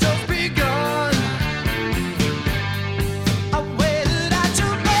battle's just begun. I waited at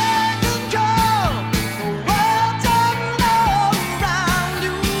your beck and call. The world's all around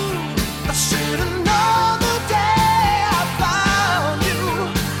you. I should've known the day I found you.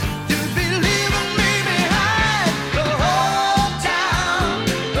 You'd be leaving me behind. The whole town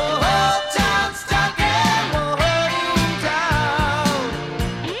stuck in the whole town.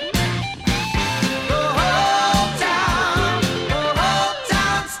 The whole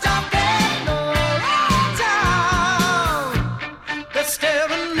town stuck in the whole town. They're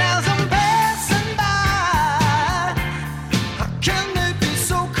staring as I'm passing by. How can they be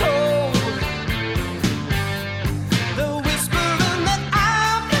so cold? They're whispering that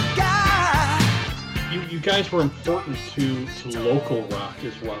I'm the guy. You guys were important to local rock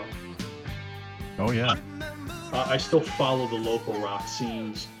as well. Oh yeah. I still follow the local rock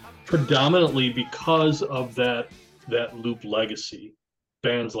scenes predominantly because of that Loop legacy.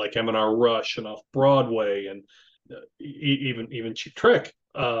 Bands like M&R Rush and Off Broadway, and even Cheap Trick,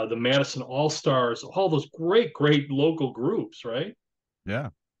 the Madison All Stars, all those great local groups, right? Yeah.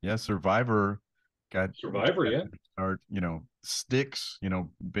 Survivor got start, Styx,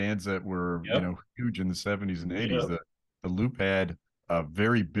 bands that were huge in the 70s and 80s. The Loop had a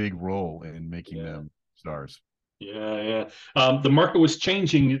very big role in making them stars. The market was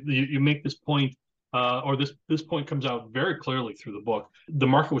changing. You make this point, or this point comes out very clearly through the book. The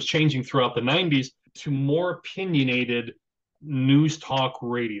market was changing throughout the 90s to more opinionated news talk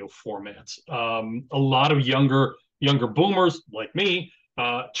radio formats. A lot of younger boomers like me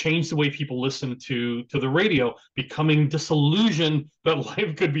changed the way people listen to the radio, becoming disillusioned that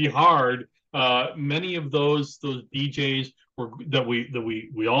life could be hard. Many of those DJs that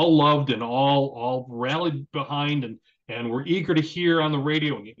we all loved and all rallied behind and were eager to hear on the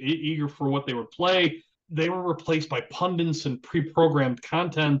radio and eager for what they would play. They were replaced by pundits and pre-programmed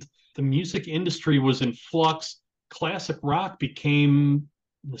content. The music industry was in flux. Classic rock became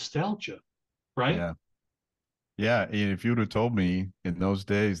nostalgia, right? Yeah. And if you would have told me in those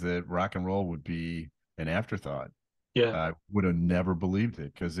days that rock and roll would be an afterthought, I would have never believed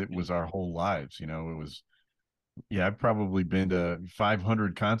it, because it was our whole lives. It was, I've probably been to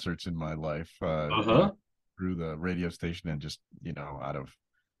 500 concerts in my life through the radio station, and just, out of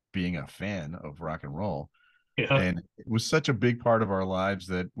being a fan of rock and roll. And it was such a big part of our lives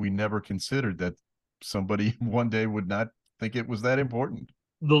that we never considered that somebody one day would not think it was that important.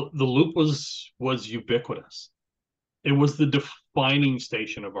 The Loop was ubiquitous. It was the defining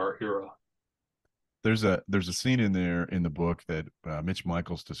station of our era. There's a scene in there in the book that Mitch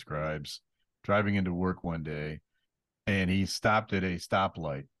Michaels describes, driving into work one day, and he stopped at a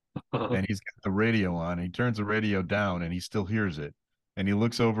stoplight, and he's got the radio on. He turns the radio down, and he still hears it. And he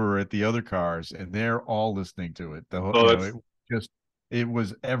looks over at the other cars, and they're all listening to it. It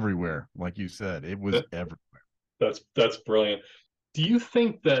was everywhere, like you said. It was everywhere. That's brilliant. Do you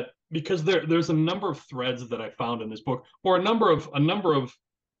think that, because there's a number of threads that I found in this book, or a number of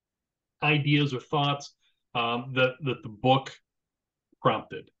ideas or thoughts that the book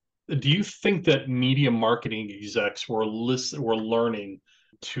prompted, do you think that media marketing execs were learning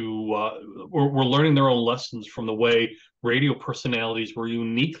their own lessons from the way radio personalities were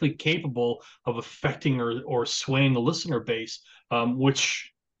uniquely capable of affecting or swaying a listener base,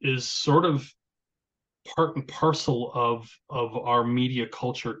 which is sort of part and parcel of our media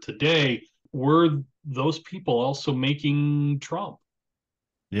culture today? Were those people also making Trump?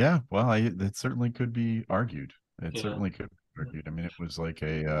 Yeah, well, that certainly could be argued. Certainly could be argued. I mean, it was like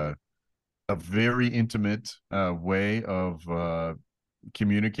a very intimate way of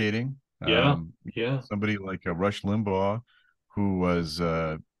communicating. Yeah, Somebody like Rush Limbaugh, who was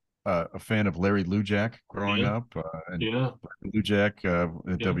a fan of Larry Lujack growing up, and Lujack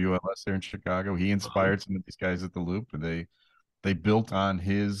at WLS there in Chicago. He inspired some of these guys at the Loop, and they built on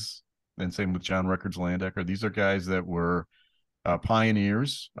his. And same with John Records Landecker. These are guys that were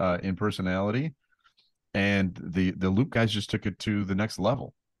pioneers in personality, and the Loop guys just took it to the next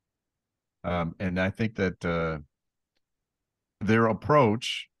level. And I think that their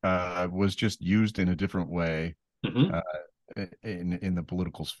approach was just used in a different way in the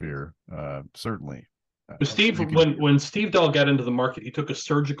political sphere, certainly. Steve, when Steve Dahl got into the market, he took a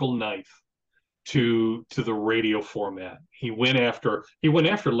surgical knife to the radio format. He went after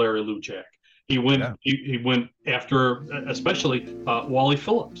Larry Lujack. He went after especially Wally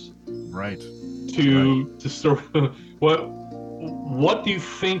Phillips. Right. To sort of what do you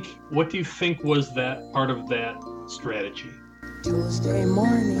think was that part of that strategy? Tuesday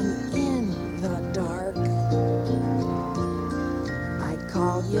morning in the dark, I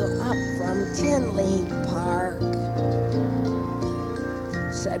called you up from Tinley Park.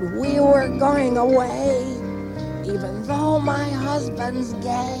 Said we were going away, even though my husband's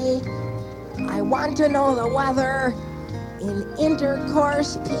gay. I want to know the weather in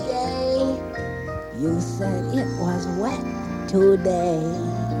Intercourse, PA. You said it was wet today.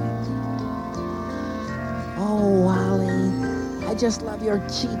 Oh, Wally, I just love your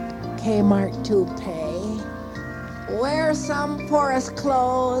cheap Kmart toupee. Wear some porous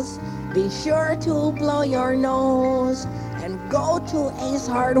clothes, be sure to blow your nose, and go to Ace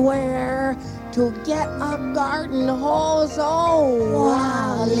Hardware to get a garden hose. Oh,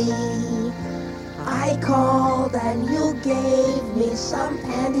 Wally, I called and you gave me some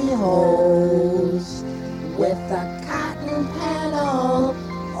pantyhose with a cotton panel.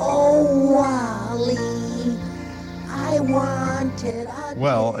 Oh, Wally, I wanted a...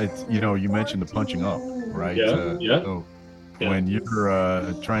 Well, it's, you mentioned the punching up, right? So when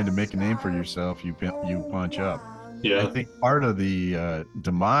you're trying to make a name for yourself, you punch up. Yeah. I think part of the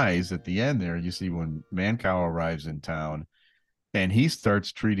demise at the end there, you see when Mancow arrives in town, and he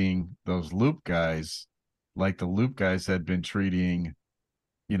starts treating those Loop guys like the Loop guys had been treating,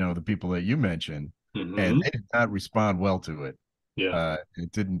 the people that you mentioned, and they did not respond well to it. Yeah.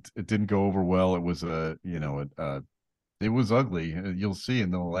 It didn't go over well. It was it was ugly. You'll see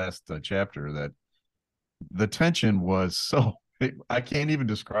in the last chapter that the tension was I can't even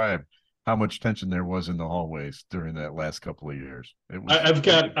describe how much tension there was in the hallways during that last couple of years. I've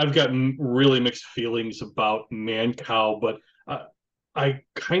gotten really mixed feelings about Mancow, but I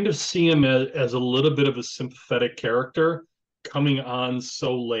kind of see him as a little bit of a sympathetic character coming on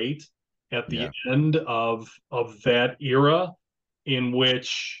so late at the end of that era, in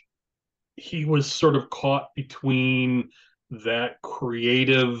which he was sort of caught between that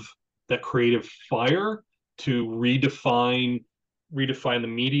creative fire to redefine the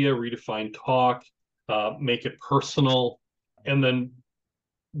media, redefine talk, make it personal, and then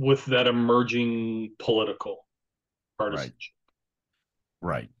with that emerging political partisanship.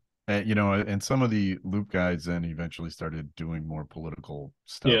 Right. And some of the Loop guys then eventually started doing more political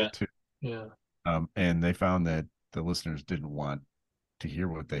stuff too. Yeah. And they found that the listeners didn't want to hear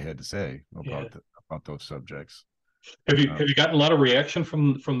what they had to say about those subjects. Have you gotten a lot of reaction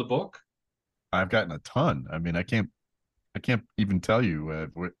from the book? I've gotten a ton. I mean, I can't even tell you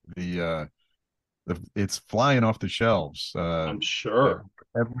it's flying off the shelves. I'm sure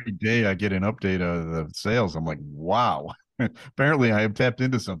every day I get an update of the sales. I'm like, wow, apparently I have tapped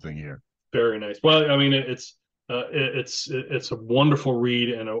into something here. Very nice. Well, I mean, it's a wonderful read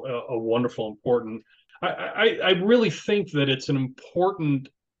and a wonderful, important. I really think that it's an important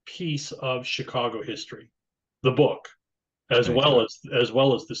piece of Chicago history, the book, as well as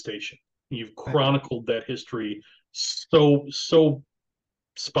the station. You've chronicled that history so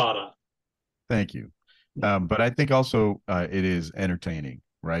spot on. Thank you. But I think also it is entertaining,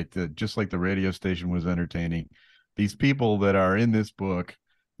 right? Just like the radio station was entertaining, these people that are in this book,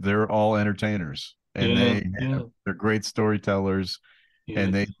 they're all entertainers, and they're great storytellers,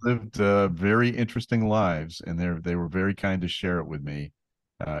 and they lived very interesting lives, and they were very kind to share it with me,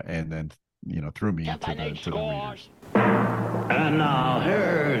 and then through me to the readers. And now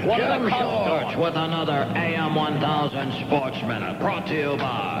here's Jim Shorts with another AM 1000 Sports Minute, brought to you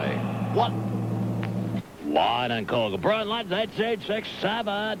by what? Line and Coke. Brun Lights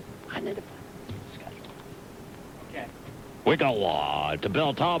 8867. I need to okay. We go live to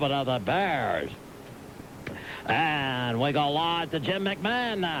Bill Talbot of the Bears. And we go live to Jim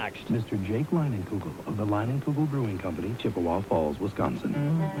McMahon next. Mr. Jake Leinenkugel of the Leinenkugel Brewing Company, Chippewa Falls, Wisconsin.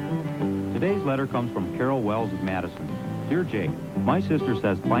 Today's letter comes from Carol Wells of Madison. Dear Jake, my sister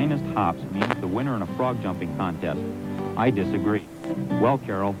says finest hops means the winner in a frog jumping contest. I disagree. Well,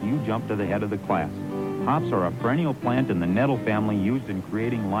 Carol, you jumped to the head of the class. Hops are a perennial plant in the nettle family used in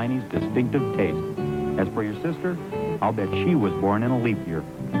creating Liney's distinctive taste. As for your sister, I'll bet she was born in a leap year.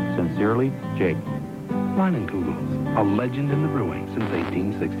 Sincerely, Jake. Leinenkugels, a legend in the brewing since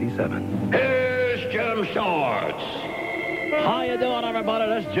 1867. Here's Jim Shorts. How you doing, everybody?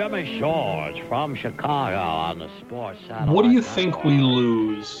 This is Jimmy Shorts from Chicago on the Sports Satellite. What do you think we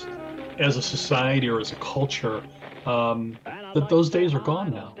lose as a society or as a culture that those days are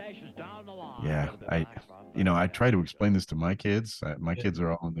gone now? Yeah, I try to explain this to my kids. My kids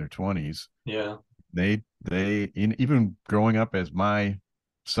are all in their 20s. Yeah. They even growing up as my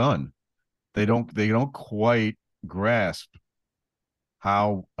son, they don't quite grasp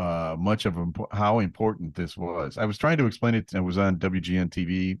how how important this was. I was trying to explain it. I was on WGN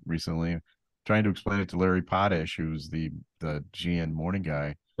TV recently, trying to explain it to Larry Potash, who's the GN morning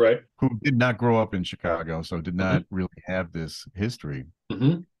guy, right? Who did not grow up in Chicago, so did not really have this history.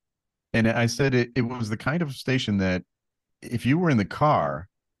 Mm-hmm. And I said it was the kind of station that if you were in the car,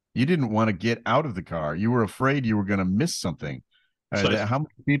 you didn't want to get out of the car. You were afraid you were going to miss something. How many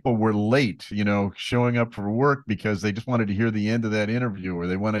people were late, showing up for work because they just wanted to hear the end of that interview, or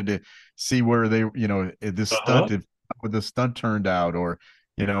they wanted to see where they, this stunt, if the stunt turned out, or,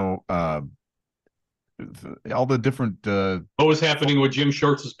 all the different. What was happening with Jim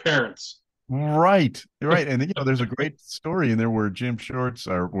Shorts' parents? Right. And, there's a great story in there where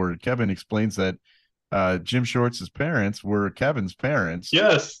where Kevin explains that Jim Shorts' parents were Kevin's parents.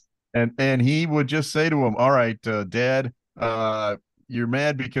 Yes. And he would just say to him, all right, Dad, you're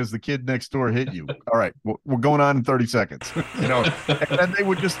mad because the kid next door hit you. All right, we're going on in 30 seconds. And then they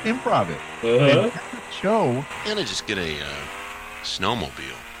would just improv it. Show. And I just get a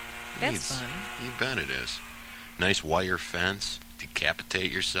snowmobile. That's fun. You bet it is. Nice wire fence.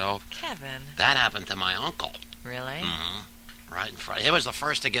 Decapitate yourself. Kevin. That happened to my uncle. Really? Mm-hmm. Right in front. He was the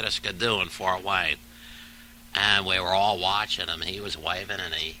first to get a skidoo in Fort Wayne. And we were all watching him. He was waving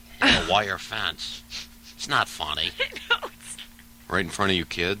and he had a wire fence. It's not funny. No, right in front of you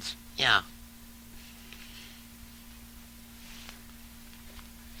kids? Yeah.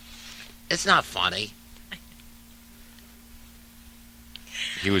 It's not funny.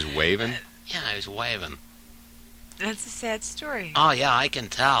 He was waving? Yeah, he was waving. That's a sad story. Oh, yeah, I can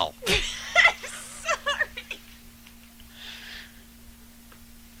tell.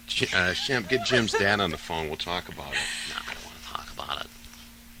 Sorry. Shemp, get Jim's dad on the phone. We'll talk about it. No, I don't want to talk about it.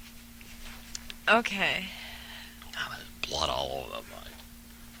 Okay. Oh, there's blood all over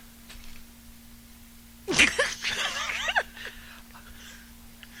the place.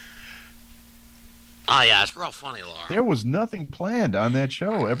 Oh, yeah, it's real funny, Laura. There was nothing planned on that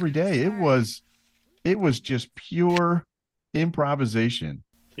show every day. It was just pure improvisation.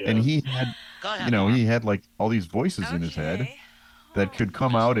 Yeah. And he had, he had like all these voices in his head that could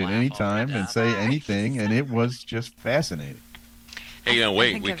come out at any time and say anything, and it was just fascinating. Hey,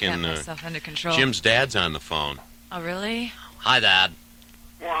 wait, we can. Myself under control. Jim's dad's on the phone. Oh, really? Hi, Dad.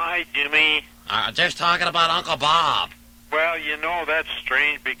 Why, Jimmy? Just talking about Uncle Bob. Well, that's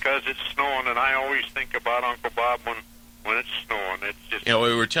strange because it's snowing, and I always think about Uncle Bob when it's snowing. It's just.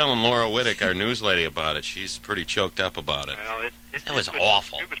 We were telling Laura Whittick, our news lady, about it. She's pretty choked up about it. Well, it was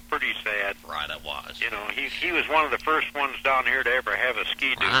awful. It was pretty sad. Right, it was. He was one of the first ones down here to ever have a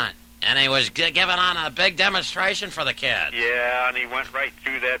ski-doo. Right. And he was giving on a big demonstration for the kid. Yeah, and he went right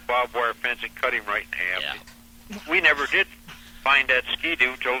through that barbed wire fence and cut him right in half. Yeah. We never did find that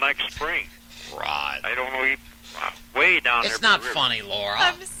ski-doo till next spring. Right. I don't know, way down there. It's not funny, Laura.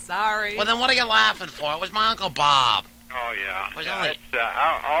 I'm sorry. Well, then what are you laughing for? It was my Uncle Bob. Oh, yeah. Was only...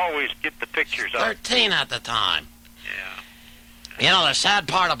 I always get the pictures up. 13 at the time. Yeah. The sad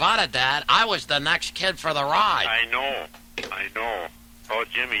part about it, Dad, I was the next kid for the ride. I know. Oh,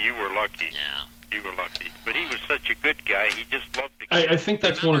 Jimmy, you were lucky. Yeah. You were lucky. But he was such a good guy. He just loved to... I think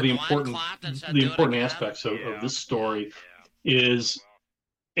that's one of the important aspects of this story is...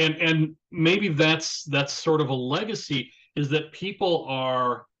 And maybe that's sort of a legacy, is that people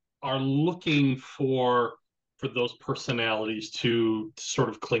are looking for those personalities to sort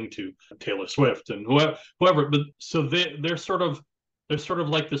of cling to, Taylor Swift and whoever. But so they're sort of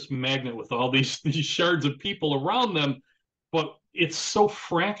like this magnet with all these shards of people around them. But it's so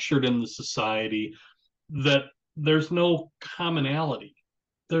fractured in the society that there's no commonality.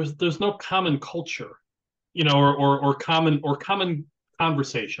 There's no common culture, or common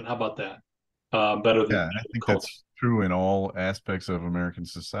conversation. How about that? Better than I think culture. That's true in all aspects of American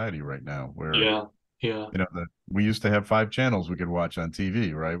society right now. Where yeah. We used to have 5 channels we could watch on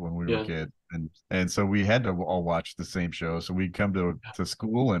TV, right, when we were kids. And so we had to all watch the same show. So we'd come to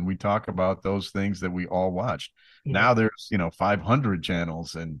school and we talk about those things that we all watched. Now there's 500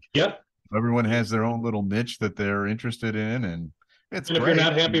 channels, and everyone has their own little niche that they're interested in, and it's and great. If you're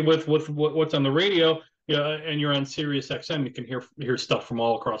not happy with what's on the radio, and you're on Sirius XM, you can hear stuff from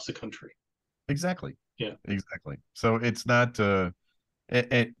all across the country. Exactly. Yeah. Exactly. So it's not.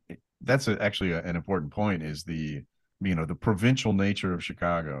 That's actually an important point. Is the provincial nature of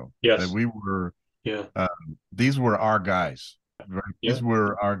Chicago. Yes. That we were. Yeah. These were our guys. Right? Yeah. These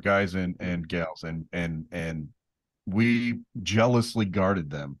were our guys and gals, and we jealously guarded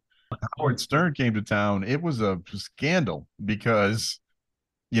them. Howard Stern came to town. It was a scandal because,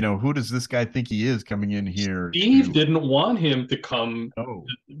 who does this guy think he is coming in here? Steve didn't want him to come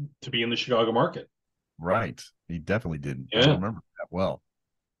to be in the Chicago market. Right. He definitely didn't. Yeah. I remember that well.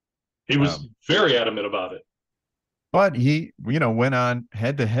 He was very adamant about it. But he, went on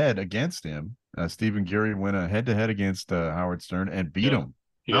head to head against him. Stephen Geary went head to head against Howard Stern and beat him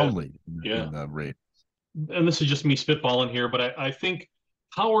loudly in the race. And this is just me spitballing here, but I think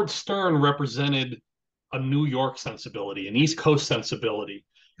Howard Stern represented a New York sensibility, an East Coast sensibility,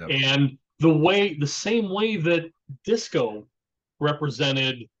 and the same way that disco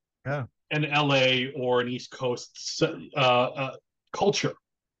represented an LA or an East Coast culture.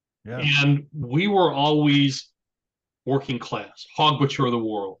 Yeah. And we were always working class, hog butcher of the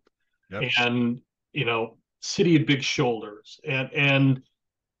world, and city of big shoulders, and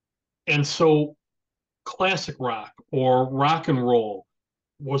so classic rock or rock and roll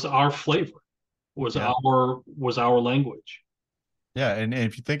was our flavor, was our language. Yeah, and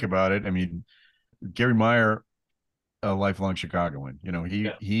if you think about it, I mean, Gary Meyer, a lifelong Chicagoan,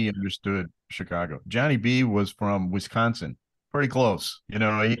 he understood Chicago. Johnny B was from Wisconsin, pretty close. He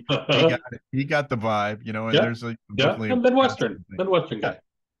got the vibe. And there's definitely a Midwestern guy.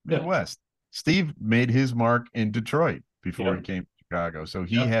 Midwest. Steve made his mark in Detroit before he came to Chicago, so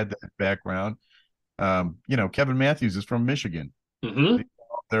he had that background. Kevin Matthews is from Michigan. Mm-hmm.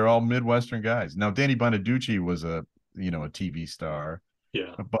 They're all Midwestern guys. Now, Danny Bonaducci was a TV star.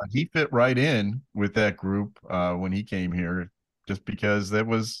 Yeah. But he fit right in with that group when he came here, just because it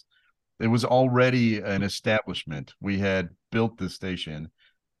was already an establishment. We had built this station,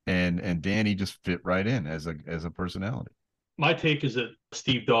 and Danny just fit right in as a personality. My take is that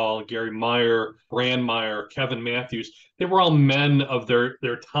Steve Dahl, Gary Meyer, Brand Meyer, Kevin Matthews, they were all men of their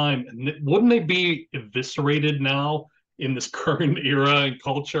time. And wouldn't they be eviscerated now in this current era and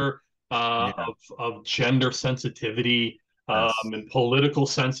culture of gender sensitivity and political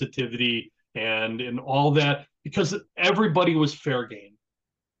sensitivity and all that? Because everybody was fair game.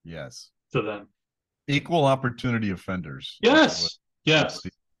 Yes. To them. Equal opportunity offenders. Yes. Yes.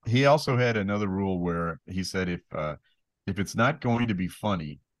 He also had another rule where he said if it's not going to be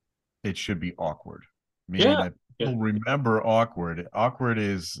funny, it should be awkward. Meaning that people remember awkward. Awkward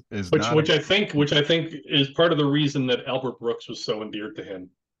is which I think is part of the reason that Albert Brooks was so endeared to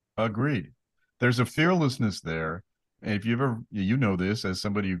him. Agreed. There's a fearlessness there. And if you ever know this as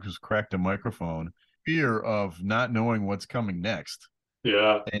somebody who's cracked a microphone, fear of not knowing what's coming next.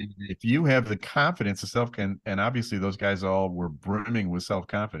 Yeah. And if you have the confidence of and obviously those guys all were brimming with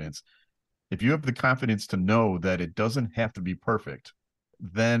self-confidence. If you have the confidence to know that it doesn't have to be perfect,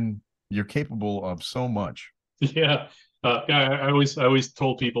 then you're capable of so much. Yeah. I always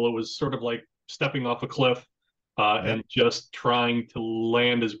told people it was sort of like stepping off a cliff and just trying to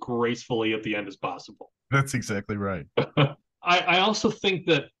land as gracefully at the end as possible. That's exactly right. I also think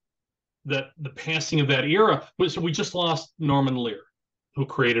that the passing of that era was, we just lost Norman Lear, who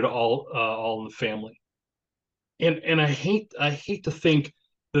created All in the Family. And I hate to think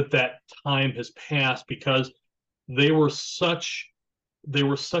that time has passed, because they were such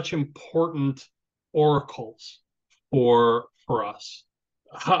important oracles for us.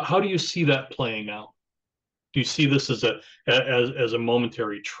 How do you see that playing out? Do you see this as a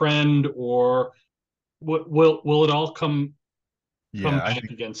momentary trend, or will it all come back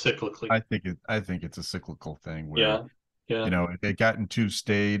again cyclically? I think it's a cyclical thing where it gotten too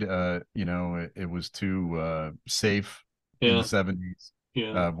staid. It was too safe in the 70s.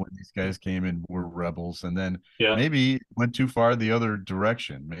 When these guys came in, were rebels, and then maybe went too far the other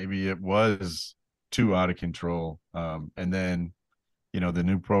direction. Maybe it was too out of control, and then the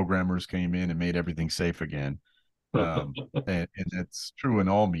new programmers came in and made everything safe again. And that's true in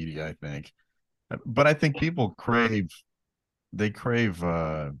all media, I think. But I think people crave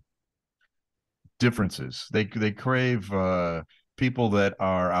differences. They crave people that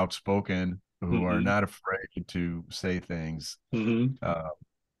are outspoken, who are not afraid to say things. And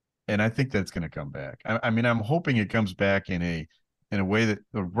I think that's going to come back. I mean, I'm hoping it comes back in a in a way that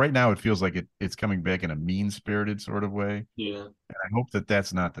right now it feels like it's coming back in a mean-spirited sort of way. Yeah. And I hope that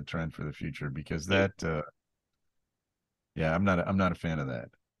that's not the trend for the future, because that I'm not a fan of that.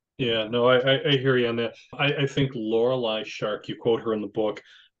 Yeah, no, I hear you on that. I think Lorelei Shark, you quote her in the book,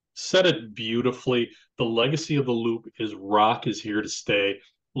 said it beautifully. The legacy of the loop is rock is here to stay.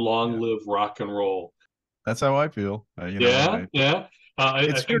 Long live rock and roll. That's how I feel. Yeah.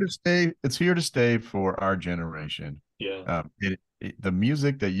 It's here to stay. It's here to stay for our generation. Yeah. The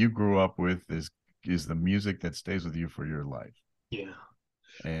music that you grew up with is the music that stays with you for your life. Yeah.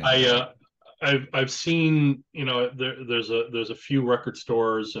 And I've seen, there's a few record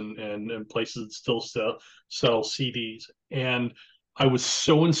stores and places that still sell CDs, and I was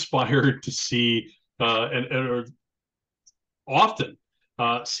so inspired to see or often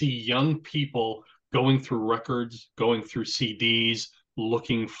see young people going through records, going through CDs,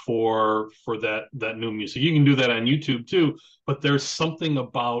 looking for that new music. You can do that on YouTube too, but there's something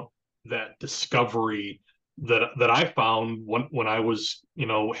about that discovery that I found when I was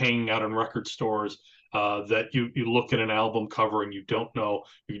hanging out in record stores, that you look at an album cover and you don't know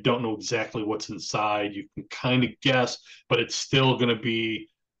exactly what's inside. You can kind of guess, but it's still going to be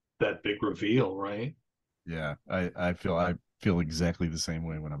that big reveal, right? Yeah, I feel exactly the same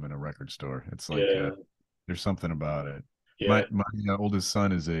way when I'm in a record store. It's like there's something about it. Yeah. My oldest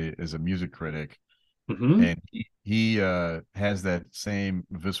son is a music critic, mm-hmm. and he has that same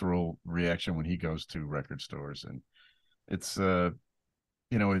visceral reaction when he goes to record stores. And it's if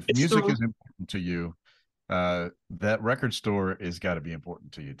music is important to you, that record store is got to be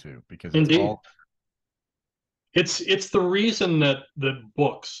important to you too, because it's Indeed. all. It's the reason that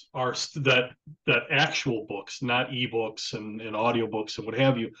books are that actual books, not ebooks and audiobooks and what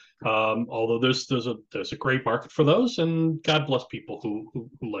have you. Although there's a great market for those, and God bless people who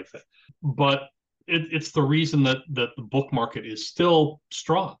like that. But it's the reason that the book market is still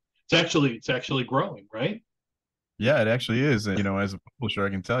strong. It's actually growing, right? Yeah, it actually is. And, as a publisher,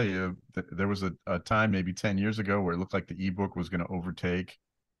 I can tell you that there was a time maybe 10 years ago where it looked like the ebook was going to overtake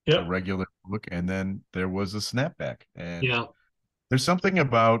the regular book, and then there was a snapback. And there's something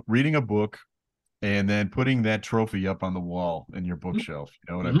about reading a book and then putting that trophy up on the wall in your bookshelf.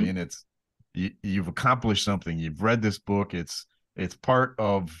 You know what I mean? It's you've accomplished something. You've read this book. It's part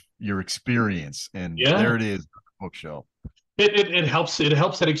of your experience, and there it is on the bookshelf. It helps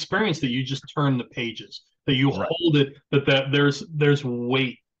that experience that you just turn the pages, that you hold it, that there's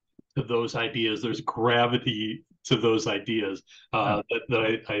weight to those ideas, there's gravity to those ideas, that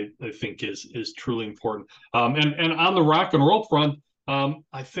I think is truly important. And on the rock and roll front,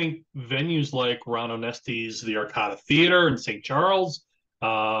 I think venues like Ron Onesti's, the Arcada Theater in St. Charles,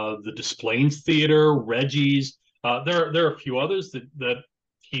 the Des Plaines Theater, Reggie's, there are a few others that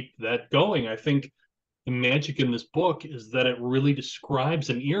keep that going. I think the magic in this book is that it really describes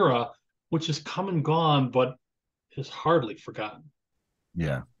an era which has come and gone, but is hardly forgotten.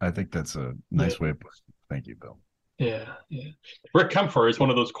 Yeah, I think that's a nice way of putting it. Thank you, Bill. Yeah. Rick Kaempfer is one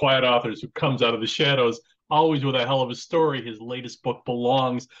of those quiet authors who comes out of the shadows, always with a hell of a story. His latest book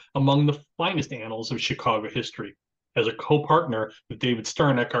belongs among the finest annals of Chicago history. As a co-partner with David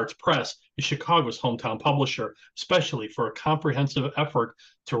Stern, Eckhart's Press is Chicago's hometown publisher, especially for a comprehensive effort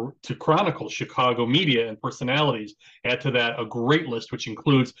to chronicle Chicago media and personalities. Add to that a great list, which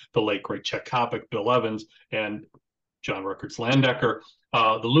includes the late, great Chet Coppock, Bill Evans, and John Rutgers Landecker,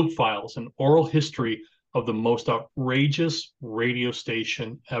 the Loop Files, an oral history of the most outrageous radio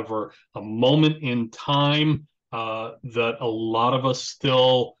station ever, a moment in time that a lot of us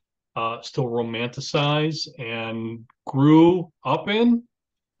still romanticize and grew up in.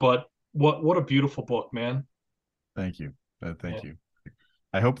 But what a beautiful book, man. Thank you. Thank you.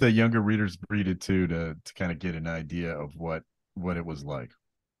 I hope that younger readers read it too, to kind of get an idea of what it was like.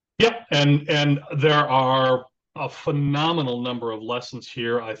 Yeah, and there are a phenomenal number of lessons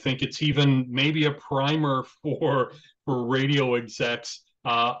here. I think it's even maybe a primer for radio execs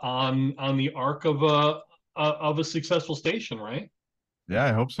on the arc of a successful station, right? Yeah,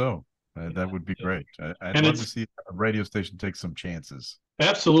 I hope so. That would be great. I'd love to see a radio station take some chances.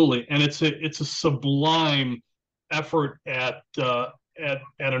 Absolutely, and it's a sublime effort at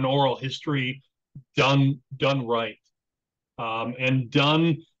an oral history done right, and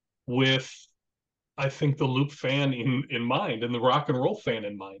done with, I think, the Loop fan in mind and the rock and roll fan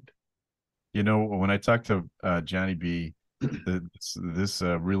in mind. When I talked to Johnny B, this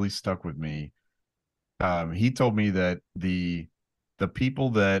really stuck with me. He told me that the people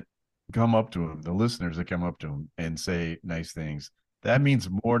that come up to him, the listeners that come up to him and say nice things, that means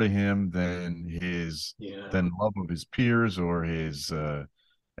more to him than than love of his peers or his or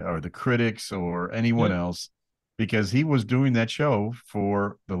the critics or anyone else, because he was doing that show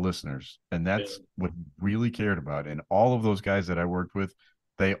for the listeners, and that's what he really cared about. And all of those guys that I worked with,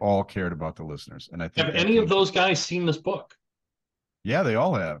 they all cared about the listeners. And I think have any of those guys seen this book? Yeah, they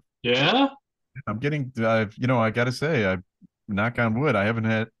all have. Yeah, I'm getting, I got to say, I knock on wood, I haven't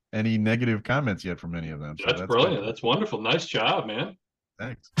had any negative comments yet from any of them. So that's brilliant. Cool. That's wonderful. Nice job, man.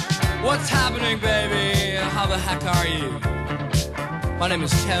 Thanks. What's happening, baby? How the heck are you? My name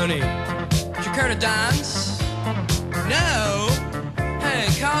is Tony. Did you care to dance? No? Hey,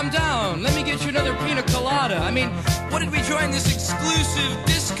 calm down. Let me get you another pina colada. I mean, what did we join this exclusive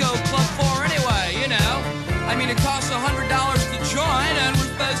disco club for anyway, you know? I mean, it costs $100 to join, and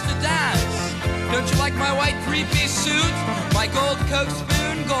we're supposed to dance. Don't you like my white three-piece suit? My gold Coke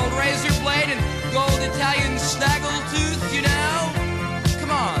spoon, gold razor blade, and gold Italian snaggletooth, you know?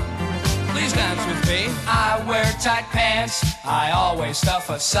 Come on, please dance with me. I wear tight pants, I always stuff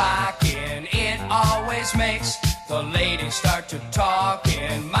a sock in. It always makes the ladies start to talk,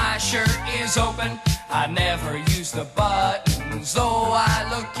 and my shirt is open, I never use the buttons. Though I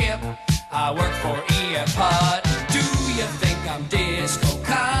look hip, I work for E.F. Do you think I'm disco?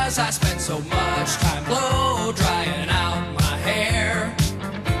 Cause I spend so much time blow drying out my hair.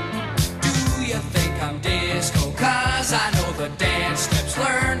 Do you think I'm disco? Cause I know the dance steps,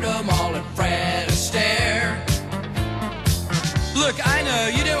 learned them all at Fred Astaire. Look, I know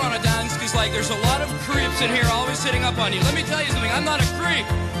you didn't want to dance because, like, there's a lot of creeps in here always sitting up on you. Let me tell you something, I'm not a creep.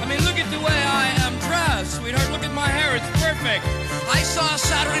 I mean, look at the way I am dressed, sweetheart. Look at my hair, it's perfect. I saw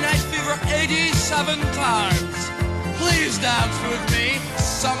Saturday Night Fever 87 times. Please dance with me.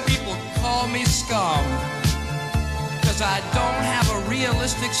 Some people call me scum, because I don't have a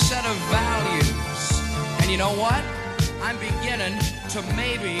realistic set of values. And you know what? I'm beginning to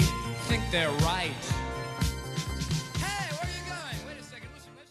maybe think they're right.